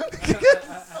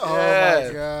 Oh Yeah.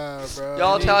 my god, bro.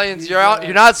 Y'all Italians,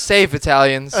 you're not safe,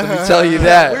 Italians. Let me tell you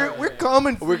that. We're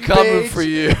coming for We're you, coming bitch. for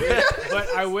you. But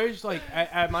I wish, like,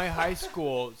 at my high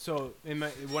school, so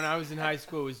when I was in high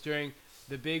school, it was during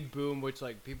the big boom, which,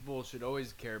 like, people should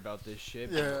always care about this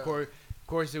shit. But Yeah. of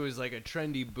course, it was, like, a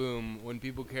trendy boom when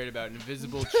people cared about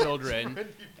invisible children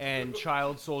and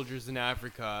child soldiers in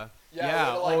Africa.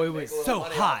 Yeah. Oh, it was so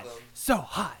hot. So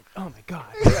hot. Oh, my God.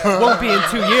 Won't be in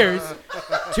 2 years.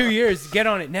 2 years. Get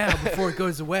on it now before it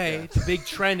goes away. It's a big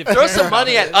trend. Of Throw some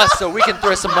money at us so we can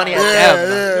throw some money at Yeah, them.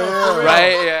 yeah, No, for real.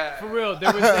 Right? Yeah. For real.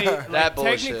 There was a That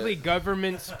bullshit. technically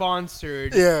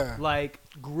government-sponsored Yeah. like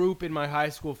group in my high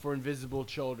school for invisible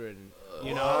children.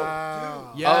 You know?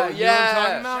 Wow. Yeah. Oh, You know what I'm yeah.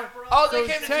 talking about? Oh, So they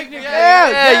came to technically- TPS.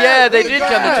 Yeah, they yeah, did yeah. come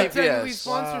to Technically TPS.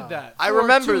 sponsored Wow. that. I for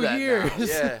remember 2 that. years. Now.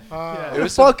 Yeah. Yeah. It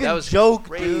was fucking that was joke,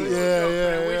 crazy. dude. Yeah, But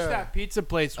I wish yeah. that pizza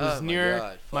place was Oh my near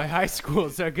God, my fuck high that. school,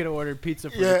 so I could have ordered pizza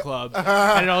for Yeah. the club.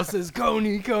 And it all says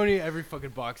Coney, Coney. Every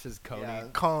fucking box says Coney. Yeah.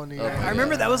 Coney. Oh, I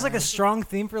remember that was like a strong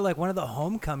theme for like one of the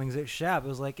homecomings at Shab. It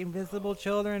was like invisible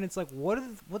children. It's like what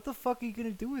the fuck are you gonna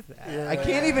do with that? Yeah. I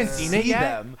can't even Seen it see yet?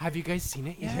 them. Have you guys seen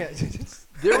it yet? Yeah.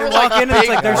 There were walk like in and it's big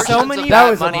like, there's so portions many- of That that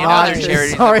was money a and other lot.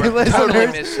 charities Sorry, that were totally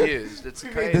listeners. misused. It's We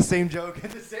made crazy. the same joke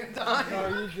at the same time.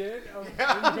 Oh,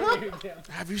 you did?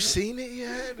 Have you seen it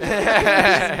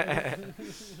yet?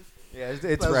 Yeah, it's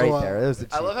That's right wild. there. That was the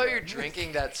I love how cheap you're one.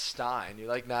 drinking that Stein. You're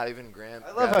like not even gram.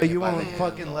 I love how you won't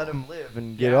fucking let him live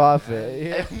and get off it.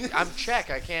 Yeah. I'm Czech.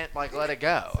 I can't like let it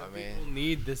go. I People mean,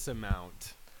 need this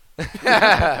amount.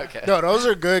 okay. No, those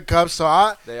are good cups. So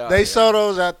They are, they yeah. sell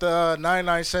those at the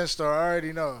 99-cent store. I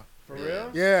already know. For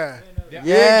real? Yeah. Yeah. You didn't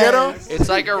get them? It's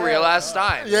like a real ass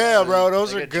Stein. Yeah, It's bro, like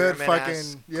those a are good German-ass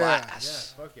fucking- yeah.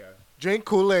 glass. Fuck yeah. Drink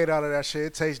Kool-Aid out of that shit.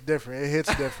 It tastes different. It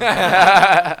hits different.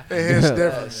 It hits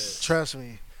different. Trust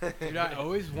me. Dude, I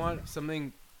always want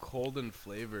something cold and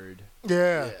flavored.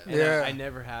 Yeah. And Yeah. I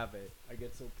never have it. I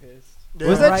get so pissed. Yeah.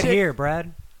 Was I'm that right chick- here,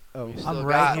 Brad. Oh, You I'm still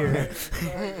right got here.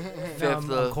 Fifth No, I'm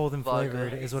of cold and vodka.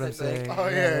 flavored is what I'm saying. Oh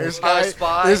yeah, this I guy,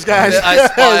 spy. this guy's I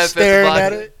spy a fifth staring vodka.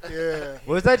 at it. Yeah.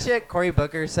 what was that shit Cory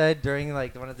Booker said during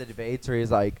like one of the debates where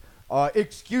he's like,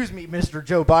 excuse me, Mr.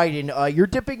 Joe Biden, you're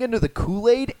dipping into the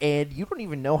Kool-Aid and you don't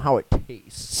even know how it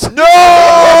tastes.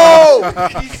 No!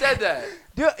 He said that.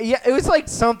 Dude, yeah, it was like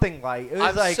something like it was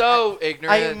I'm like so I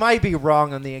ignorant. might be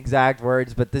wrong on the exact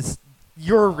words, but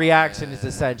your reaction is man.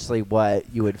 essentially what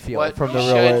you would feel What from the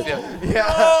you real. should feel. Yeah,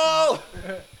 No!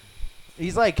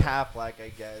 he's like half black, I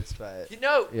guess, but You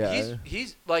know, Yeah.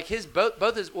 he's like his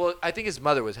both his well, I think his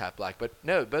mother was half black, but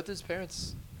no, both his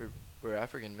parents were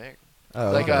African American.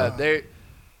 oh, Like okay. they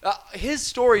his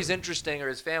story's interesting, or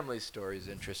his family's story's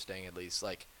interesting at least.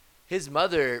 Like his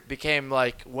mother became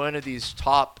like one of these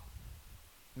top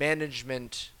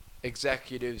management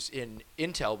executives in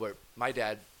Intel, where my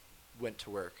dad went to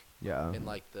work yeah. in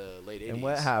like the late 80s. And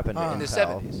what happened in to in the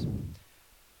Intel? 70s?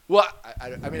 Well,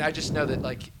 I mean, I just know that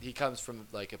like he comes from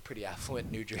like a pretty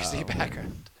affluent New Jersey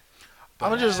background.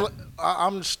 I'm just,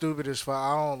 I'm stupid as fuck.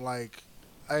 I don't like.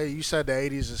 Hey, you said the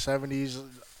 80s and 70s.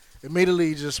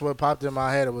 Immediately, just what popped in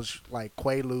my head it was like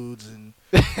Quaaludes and.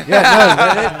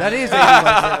 Yeah, no, that is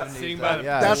 81, 70s, Sitting though, by the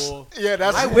yeah. That's pool. yeah.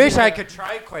 That's. I wish I could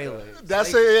try Quaaludes.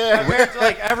 That's like, it. Yeah. Where's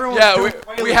like everyone? Yeah, doing we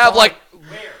Quaaludes, have I'm like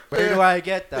where do I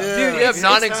get them? Yeah. Dude, we have it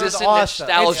non-existent sounds awesome.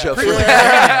 nostalgia It's for pretty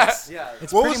that. much- Yeah.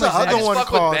 It's What pretty was the much other I just one fuck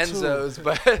called, with too? benzos,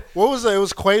 but What was it? It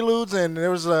was Quaaludes, and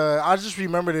there was a. I just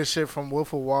remember this shit from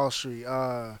Wolf of Wall Street.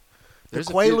 The There's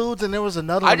a few- Quaaludes, and there was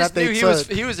another I one just that knew they he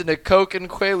took. was into Coke and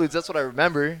Quaaludes. That's what I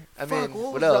remember. I Fuck, mean, what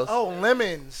what was else? The,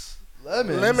 lemons.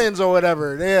 Lemons. Lemons or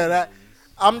whatever. Yeah, that.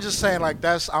 I'm just saying, like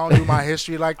that's. I don't do my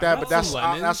history like that, but that's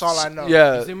Lemons? that's all I know.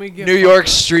 Yeah, Then we get New York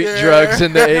fucking- street Yeah. drugs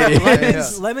in the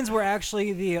 80s. Lemons were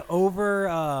actually the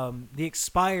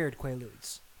expired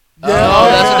Quaaludes. Oh,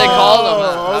 that's what they call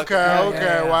them. Oh, okay, Yeah, okay,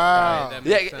 yeah, yeah. wow. That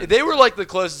makes Yeah, sense. they were like the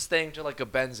closest thing to like a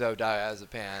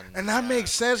benzodiazepam. And that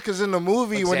makes sense because in the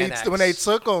movie Like when Xanax. when they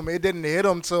took him, it didn't hit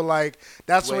him till like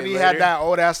that's Way when he later. had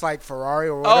that that's like Ferrari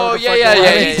or whatever. Oh, the yeah, fuck yeah, it was.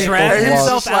 yeah, He yeah, yeah. dragged And he's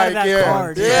himself just out of like, that yeah.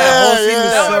 car. dude. Yeah, That whole scene yeah.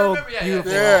 was No, I so remember, yeah,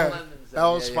 beautiful. Yeah. That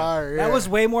was yeah. fire. That yeah. was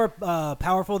way more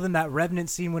powerful than that Revenant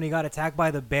scene when he got attacked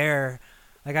by the bear.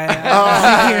 Like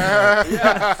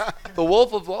The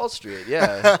Wolf of Wall Street.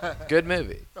 Yeah, good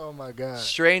movie. Oh my god.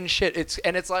 Strange shit. It's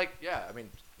like I mean,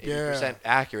 80% Yeah.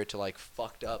 accurate to like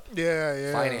fucked up Yeah,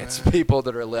 yeah. finance man. people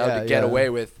that are allowed Yeah, to get yeah. away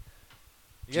with.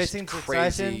 You guys Just seen crazy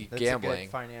Succession? That's gambling. a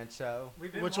good finance show.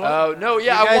 Which one? Oh no,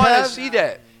 yeah, You I guys want to have? see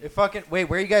that. It fucking wait,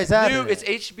 where you guys at? New, in it's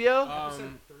it? HBO.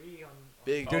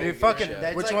 Big Dude, Oh, it fucking yeah.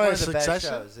 that's Which like one one is of the best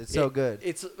Succession? shows. It's so good.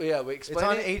 It's we It's explain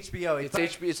on it. HBO. It's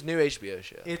like, HBO. It's a new HBO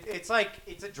show. It's like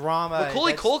it's a drama.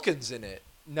 Macaulay that's- Culkin's in it.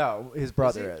 No, his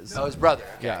brother is. Oh, his brother.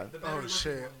 Okay. Yeah, Oh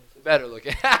shit. Better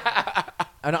looking.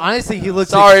 and honestly, he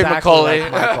looks Sorry, exactly Macaulay.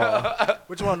 like Michael.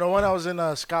 Which one? The one that was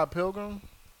in Scott Pilgrim?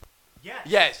 Yes.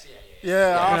 Yeah,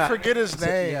 Yeah. I forget his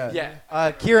name. Yeah.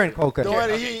 Yeah. Kieran Culkin. The one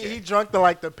Okay, he drunk the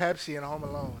like the Pepsi in Home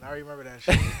Alone. I remember that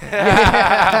shit.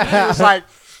 He was like,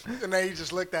 and then he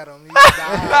just looked at him. He just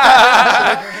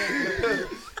died.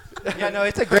 Yeah, no,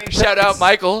 it's a great Shout out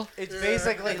Michael. It's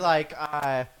basically like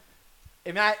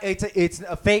it's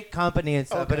a fake company and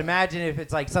stuff. But Okay. imagine if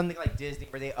it's like something like Disney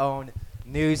where they own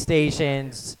news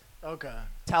stations, Okay.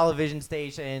 television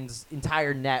stations,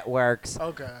 entire networks.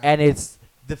 Okay. And it's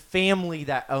the family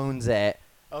that owns it,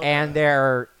 Okay. and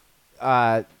their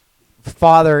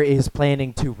father is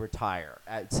planning to retire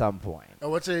at some point. And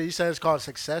what's it? You said it's called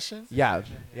Succession. Yeah,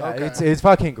 Okay. it's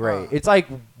fucking great. Huh. it's like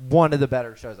one of the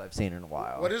better shows I've seen in a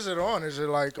while. What is it on? Is it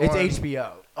like It's on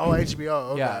HBO. Oh, HBO.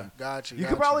 Okay. Yeah. Got you. You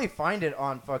could probably find it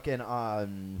on fucking I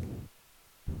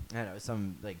don't know,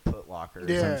 some like Foot Locker or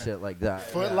Yeah. some shit like that.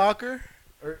 Foot Locker.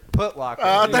 Or Foot Locker.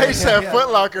 I thought you said Yeah.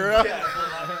 Foot Locker. Huh?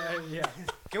 yeah.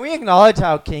 Can we acknowledge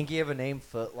how kinky of a name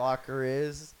Foot Locker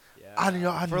is? I For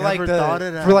never like the thought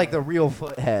of that. for like the real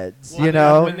foot heads, Well, you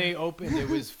know? when they opened, it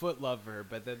was Foot Lover,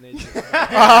 but then they just changed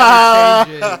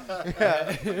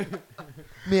it.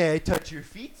 May I touch your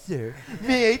feet, sir?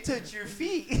 May I touch your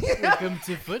feet? Welcome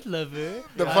to Foot Lover.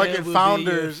 The I fucking will be your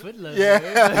founders- Foot Lover.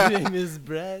 yeah. My name is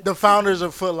Brad. The founders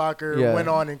of Foot Locker Yeah. went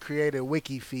on and created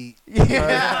Wiki Feet.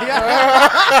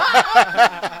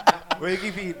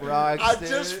 Wiki feet rocks. I dude.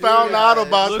 just found out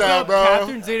about Look that, up bro.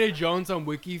 Catherine Zeta-Jones on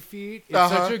WikiFeet. It's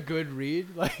Uh-huh. such a good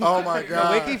read. Like, Oh my No,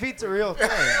 god. Wiki feet's a real thing.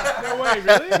 no way,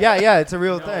 really? Yeah, it's a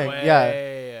real No thing. way. Yeah.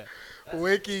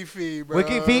 Wiki Feet, bro.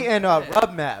 Wiki feet and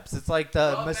rub maps. It's like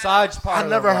the massage parlor. I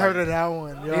never one. heard of that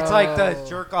one. It's like the Yo.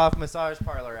 jerk off massage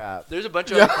parlor app. There's a bunch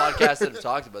of other podcasts that have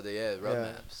talked about that. Yeah, rub Yeah.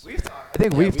 maps. I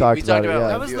think we've we talked talked about it. about Yeah. it.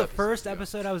 That was few the episodes first ago.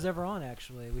 episode I was ever on.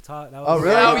 Actually, we talked. That was Oh,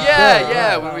 really? Oh Yeah.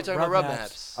 yeah. When we were talking Rub about rub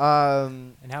maps.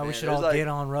 maps. And how we Man, should there's all like- get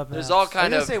on rub maps. There's all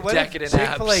kind I was of gonna say, what if decadent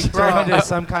Chick-fil-A apps. turned into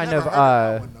some kind Never of heard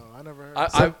of that one, though. I never heard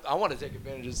of that. I want to take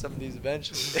advantage of some of these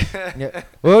eventually. Yeah.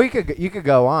 Well, you could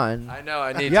go on. I know.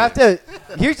 I need. You have to.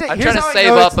 Here's I'm here's trying to how I save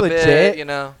know up it's a legit. bit. You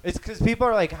know. It's because people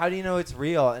are like, "How do you know it's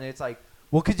real?" And it's like,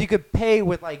 well, because you could pay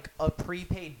with like a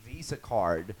prepaid Visa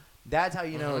card. That's how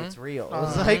you know Mhm. it's real.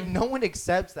 It's Uh-huh. like no one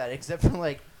accepts that except for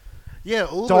like Yeah,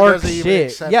 Uber dark doesn't even shit.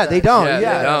 accept Yeah, that they don't. Yeah,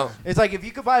 Yeah, they don't. It's like if you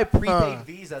could buy a prepaid Huh.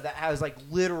 Visa that has like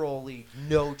literally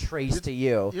no trace to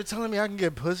you. You're telling me I can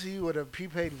get pussy with a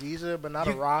prepaid Visa, but not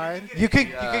a ride? You could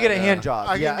Yeah, get a yeah. hand job.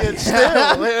 I yeah. can get still.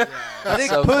 I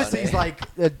think so pussy's funny.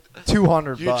 like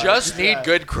 $200. You just need Yeah.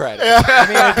 good credit. I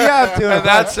mean, if you have to, And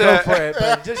that's go it. for it.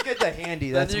 But just get the handy.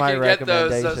 Then That's you my can get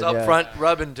recommendation. those yeah. upfront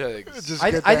rubbing tugs. Just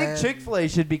I get think that. Chick-fil-A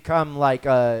should become like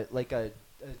a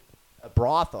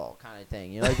brothel kind of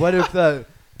thing. You know, like what if the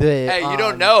Hey, you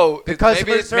don't know. the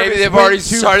customer Maybe service they've went already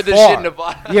too started this far. shit in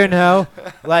Nevada. You know,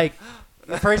 like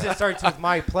first it starts with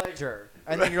my pleasure.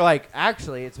 And then you're like,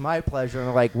 actually, it's my pleasure. And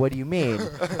they're like, what do you mean?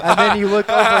 And then you look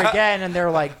over again, and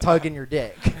they're like tugging your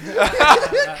dick.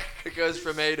 It goes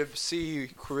from A to C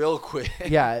real quick.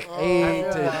 Yeah, Oh A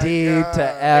to my D God. to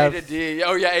A F to D.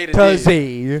 Oh yeah, A to to D.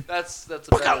 Z. That's a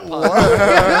better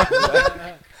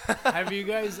pun. Have you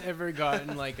guys ever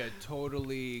gotten like a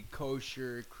totally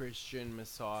kosher Christian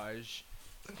massage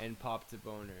and popped a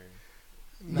boner?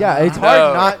 Yeah, it's No.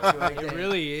 hard not to. I It think.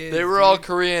 really is. They were dude. all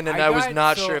Korean, and I was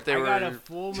not sure if they I got a were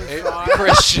full a- massage.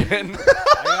 Christian.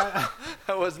 I got,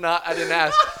 I was not. I didn't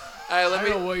ask. All right, I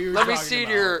don't know what you were let me talking see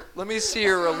about. let me see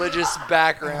your religious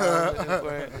background.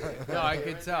 no, I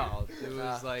could tell. It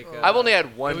was like I've only had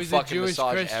it one was fucking a Jewish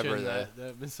massage Christian ever, though.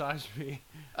 that massaged me.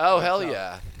 Oh hell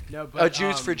yeah! No, but A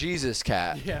Jews for Jesus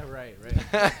cat. Yeah, right.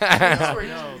 Yeah.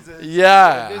 No.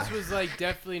 Yeah. This was like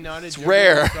definitely not a It's Jewish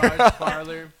rare. massage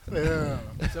parlor. Yeah.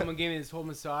 Someone gave me this whole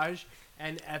massage,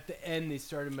 and at the end they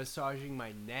started massaging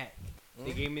my neck.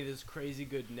 They gave me this crazy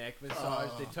good neck massage.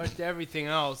 They touched everything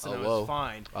else, and Oh, I was whoa.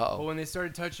 fine. Uh-oh. But when they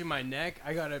started touching my neck,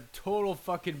 I got a total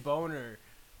fucking boner.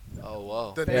 Oh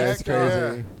whoa. The Yeah, it's neck,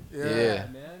 crazy. Yeah.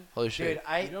 Man, Holy Dude, shit.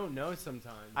 you don't know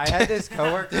sometimes. I had this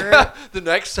coworker. The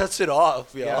neck sets it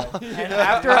off, yo. Yeah. And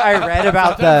after I read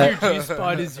about Sometimes the your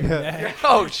G-spot is your neck.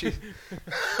 Oh jeez.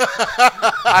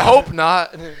 I hope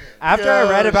not. after I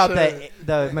read Yeah, about shit.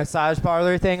 the massage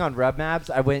parlor thing on Rub Maps,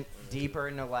 I went deeper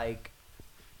into like,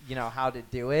 you know, how to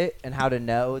do it and how to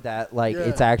know that like Yeah.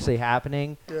 it's actually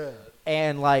happening. Yeah.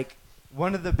 And like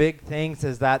one of the big things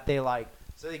is that they like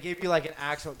so they give you like an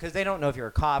actual because they don't know if you're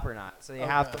a cop or not, so they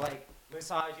have to Okay. like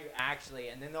massage you actually,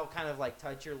 and then they'll kind of like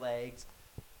touch your legs.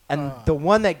 And Uh. the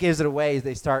one that gives it away is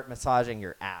they start massaging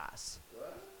your ass.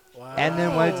 Wow. And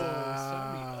then once-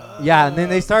 Wow. Yeah, and then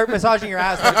they start massaging your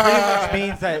ass, which pretty much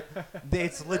means that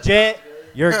it's legit.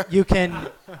 You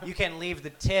can leave the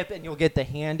tip and you'll get the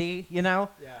handy, you know.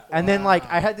 Yeah. And then like Wow.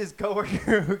 I had this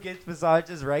coworker who gets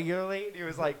massages regularly, and he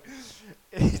was like,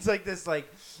 he's like this like,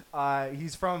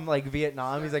 he's from like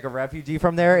Vietnam. He's like a refugee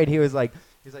from there, and he's like,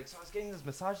 so I was getting this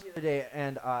massage the other day,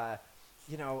 and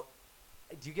you know,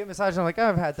 do you get massages? I'm like, oh,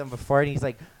 I've had them before, and he's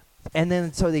like. And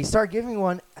then so they start giving me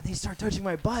one, and they start touching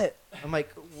my butt. I'm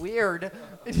like, weird.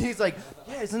 And he's like,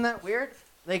 yeah, isn't that weird?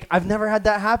 Like, I've never had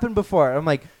that happen before. I'm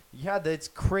like, yeah, that's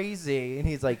crazy. And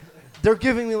he's like, they're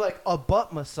giving me like a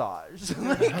butt massage.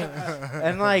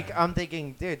 And like, I'm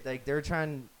thinking, dude, like they're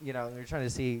trying to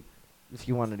see if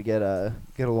you wanted to get a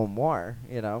little more,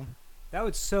 you know. That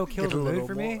would so kill the mood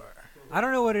for me. I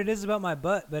don't know what it is about my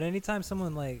butt, but anytime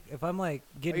someone like, if I'm like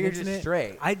getting You're intimate, just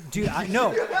straight. I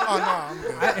no. Oh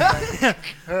no, I'm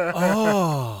good.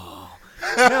 Oh.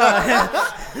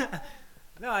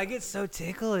 No, I get so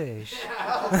ticklish. You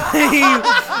squeeze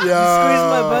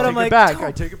my butt. I'm like,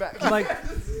 I take it back. I'm like,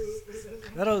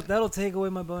 that'll take away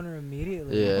my boner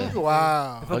immediately. Yeah.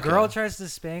 Wow. If a girl tries to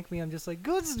spank me, I'm just like,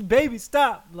 "Go, baby,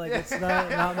 stop!" Like it's not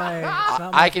my. It's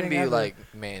not my I can thing be ever. like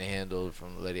manhandled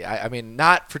from the lady. I mean,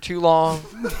 not for too long.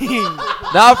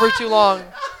 Not for too long.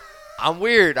 I'm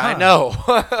weird. I know.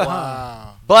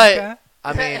 Wow. But Okay.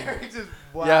 I mean,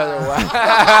 Wow.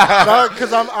 yeah. No,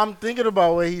 because I'm thinking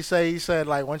about what he said. He said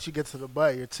like once you get to the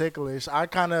butt, you're ticklish. I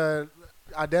kind of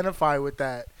identify with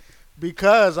that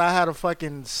because I had a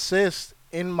fucking cyst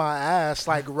in my ass,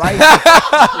 like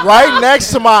right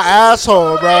next to my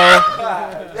asshole, bro.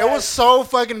 It was so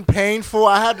fucking painful.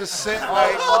 I had to sit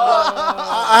like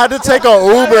I had to take a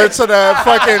Uber to the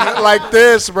fucking like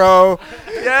this, bro.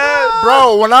 Yeah,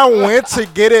 bro. When I went to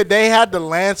get it, they had the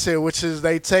lancet, which is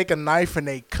they take a knife and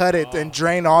they cut it and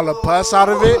drain all the pus out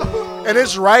of it, and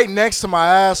it's right next to my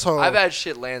asshole. I've had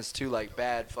shit lands too, like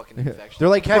bad fucking infections. They're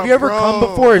like, have you ever come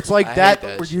before? It's like I that, hate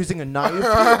that we're shit. using a knife.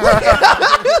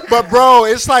 But bro,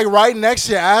 it's like right next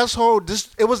to your asshole.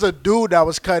 It was a dude that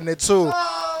was cutting it too.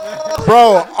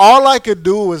 Bro, all I could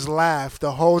do was laugh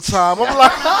the whole time. I'm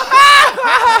like,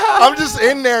 I'm just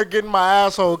in there getting my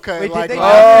asshole cut. Wait, like, did they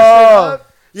like- numb your shit up?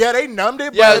 yeah, they numbed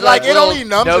it, Yeah, but like it little only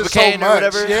numbs it so Novocaine or much.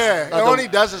 whatever. Yeah, it The- only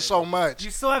does it so much.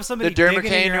 You still have somebody The digging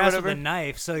in Dermacane your or ass with whatever? a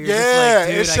knife, so you're Yeah, just like,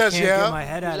 dude, it's I just- can't yeah. get my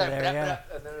head out of there. Yeah.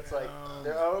 And then it's like,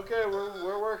 okay,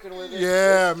 we're working with it.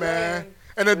 Yeah, man.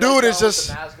 And the dude is just,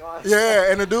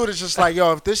 yeah, and the dude is just like,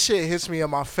 yo, if this shit hits me in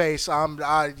my face, fuck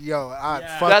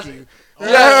That's- you.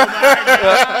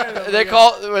 Yeah. They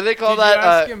call Did that you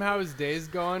ask him how his day's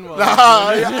going? While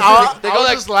Nah, he's doing it? I They go was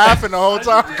like- just laughing the whole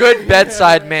time. good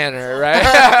bedside manner, right?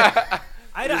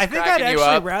 I Just think I'd cracking you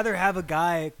actually up. rather have a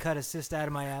guy cut a cyst out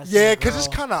of my ass. Yeah, than a because it's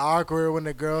girl. kind of awkward when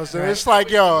the girls do it. It's like,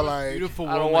 yo, like, Beautiful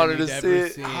I don't woman want her to you'd see ever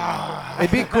it. seen.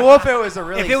 It'd be cool if it was a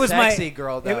really If it was my- sexy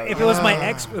girl, though. If it was my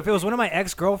ex, if it was one of my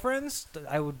ex girlfriends,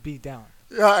 I would be down.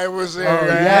 yeah, it was. Oh,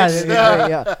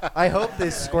 yeah. I hope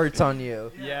this squirts on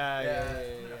you. Yeah.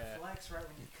 Flex right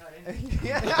when you cut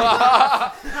in.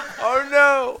 Oh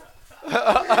no.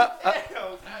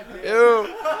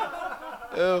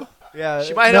 Ew. Yeah,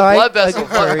 She might hit no, a I- blood I vessel.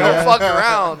 concur, Don't yeah. fuck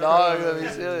around, dog. That'd be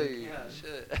silly.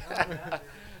 Shit.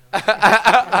 Oh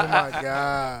my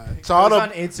god. So all I was on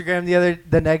the Instagram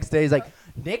the next day. He's like,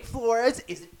 Nick Flores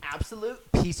is an absolute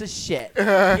piece of shit. He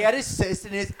had his cyst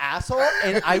in his asshole,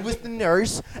 and I was the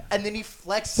nurse, and then he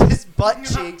flexed his butt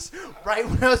cheeks right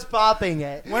when I was popping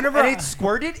it. Whenever and I- it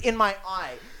squirted in my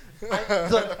eye.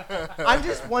 I'm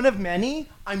just one of many,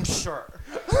 I'm sure.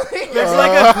 There's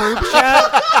like a group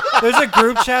chat. There's a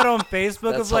group chat on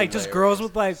Facebook That's of like just hilarious. girls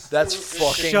with like That's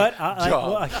fucking shut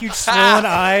dumb. huge swollen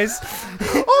eyes.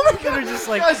 Oh my god, They're just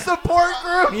like a support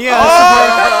group.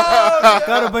 yeah,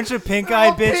 got a bunch of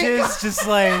pink-eyed Oh, pink- bitches just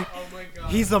like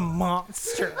he's a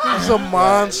monster. he's a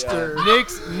monster.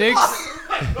 Nick's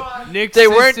They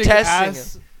weren't cystic testing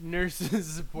ass nurses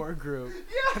support group.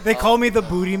 They call me the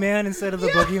booty man instead of the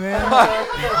boogeyman.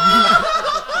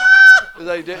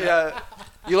 Like, yeah.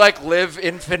 You like live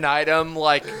infinitum,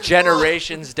 like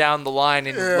generations down the line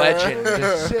in legend.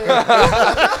 Just-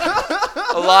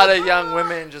 a lot of young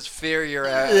women just fear your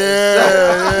ass.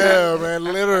 Yeah, man.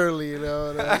 Literally,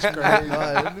 though. That's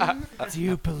crazy. Do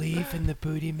you believe in the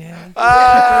booty man?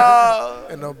 Oh.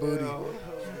 And no booty.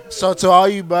 So to all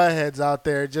you buttheads out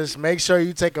there, just make sure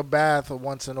you take a bath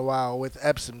once in a while with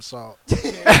Epsom salt.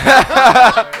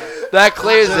 That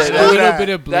clears it. A little that. bit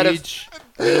of That bleach.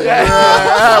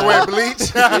 With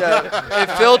bleach. Yeah. It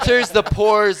filters the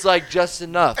pores like just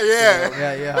enough.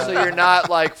 Yeah. Yeah. So you're not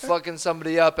like fucking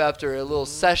somebody up after a little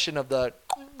session of the.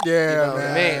 Yeah, You know what I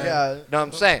man. mean? Yeah. Know what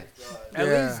I'm saying? At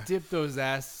Yeah. least dip those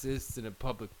ass cysts in a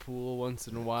public pool once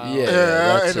in a while. Yeah. Yeah,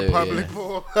 that in too, a public yeah.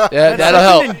 pool. Yeah, That's that'll such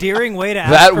help. an endearing way to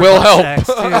ask That for will butt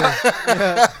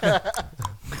help. sex,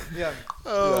 too. Yeah.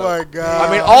 Oh my god.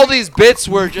 I mean, all these bits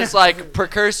were just like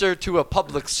precursor to a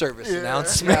public service Yeah.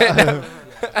 announcement.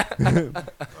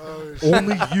 Oh, shit.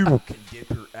 Only you can dip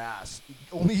your ass.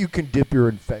 Only you can dip your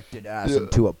infected ass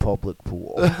into a public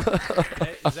pool.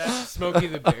 Is that Smokey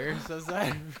the Bear says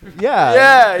that? Yeah.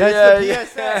 Yeah, That's yeah, the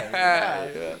PSA.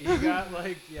 Yeah. He got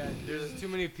like, there's too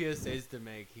many PSAs to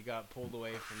make. He got pulled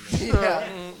away from the Yeah.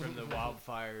 from the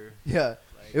wildfire. Yeah.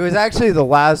 It was actually the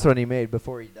last one he made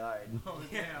before he died. Oh,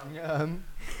 yeah.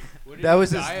 What did That he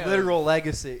was his die of? literal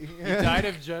legacy. He died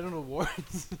of genital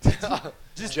warts.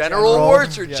 Just general, general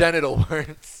warts or yeah. genital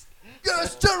warts?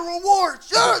 Yes, general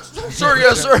warts. Yes, Sir,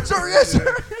 yes, sir. sir, yes,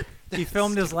 sir. He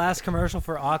filmed his last commercial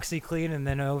for OxyClean and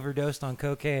then overdosed on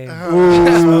cocaine. Ooh.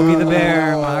 Smokey the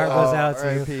Bear, my heart goes out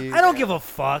to R.I.P. you. I don't give a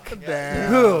fuck. Damn.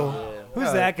 Who? Who's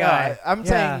No, that guy? no, I'm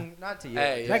Yeah. saying not to you.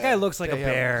 Hey, That guy looks like a Yeah.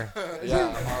 bear.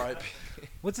 Yeah, R.I.P.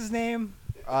 What's his name?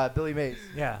 Billy Mays.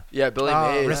 Yeah. Yeah, Billy Oh,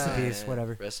 Mays. Rest in man. peace,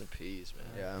 whatever. Rest in peace, man.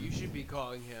 Yeah. You should be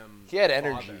calling him. He had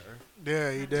energy. father.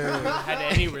 Yeah, he did.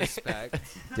 Had any respect.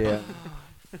 Damn.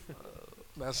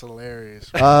 That's hilarious.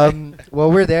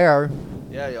 Well, we're there.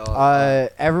 Yeah, y'all.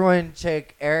 Everyone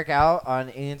check Eric out on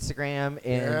Instagram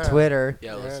and Yeah. Twitter.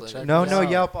 yeah, Yeah, let's check No, us no out.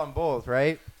 Yelp on both,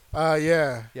 right?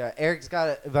 Yeah. Yeah, Eric's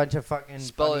got a bunch of fucking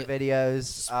Spell funny it. videos.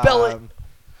 Spell it.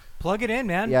 Plug it in,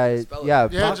 man. Yeah, Spell it. yeah.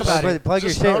 Yeah, Talk just- about it. Plug your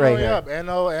just shit right no here. yup.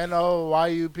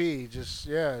 NONOYUP.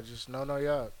 Just no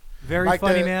yup. Very Like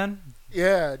funny, the- man.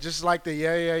 Yeah, just like the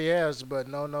yes, but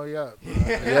no yup.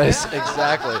 Yes,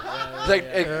 exactly. It's like,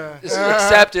 Yeah.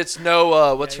 except it's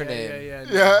no, what's her name?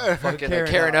 Yeah. Fucking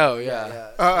Karen Karen O. O,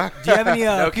 yeah. Do you have any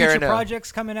No, future Karen, no.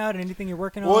 projects coming out? Anything you're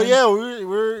working on? Well, yeah,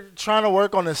 we're trying to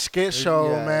work on a skit show,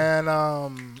 Yeah.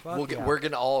 man. Fuck yeah. We're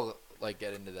gonna all like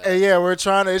get into that. Yeah, we're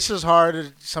trying to. It's just hard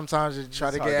to sometimes to try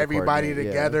It's to hard get to everybody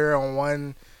coordinate, yeah. together on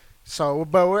one. So,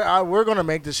 but we're gonna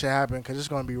make this shit happen because it's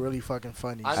gonna be really fucking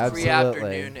funny. I'm free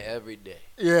Absolutely. afternoon every day.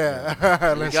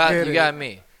 Yeah, let's get it. You got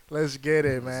me. Let's get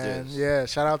it, Let's do man. this. Yeah,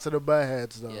 shout out to the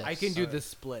buttheads though. Yes. I can do the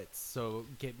splits, so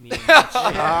get me.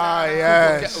 Ah,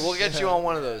 yes. We'll get you on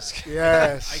one of those.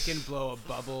 Yes. I can blow a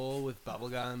bubble with bubble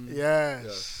gum.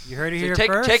 Yes. You heard it So here take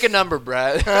first. a number,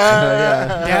 Brad. yeah.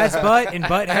 Dad's butt and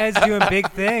buttheads doing big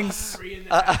things. 3 in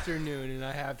the afternoon, and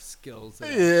I have skills.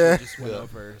 That Yeah. I just went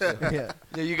over. So. Yeah.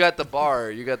 Yeah, you got the bar.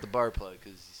 You got the bar plug.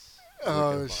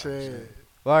 Oh shit.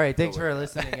 Well, all right. Thanks Go for with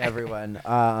listening, everyone.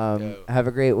 Go. Have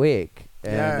a great week.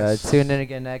 And Yes. tune in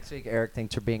again next week. Eric,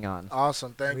 thanks for being on.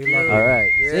 Awesome. Thank We you. love it. All right.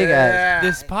 See you guys. Yeah.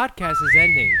 This podcast is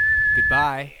ending.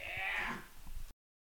 Goodbye.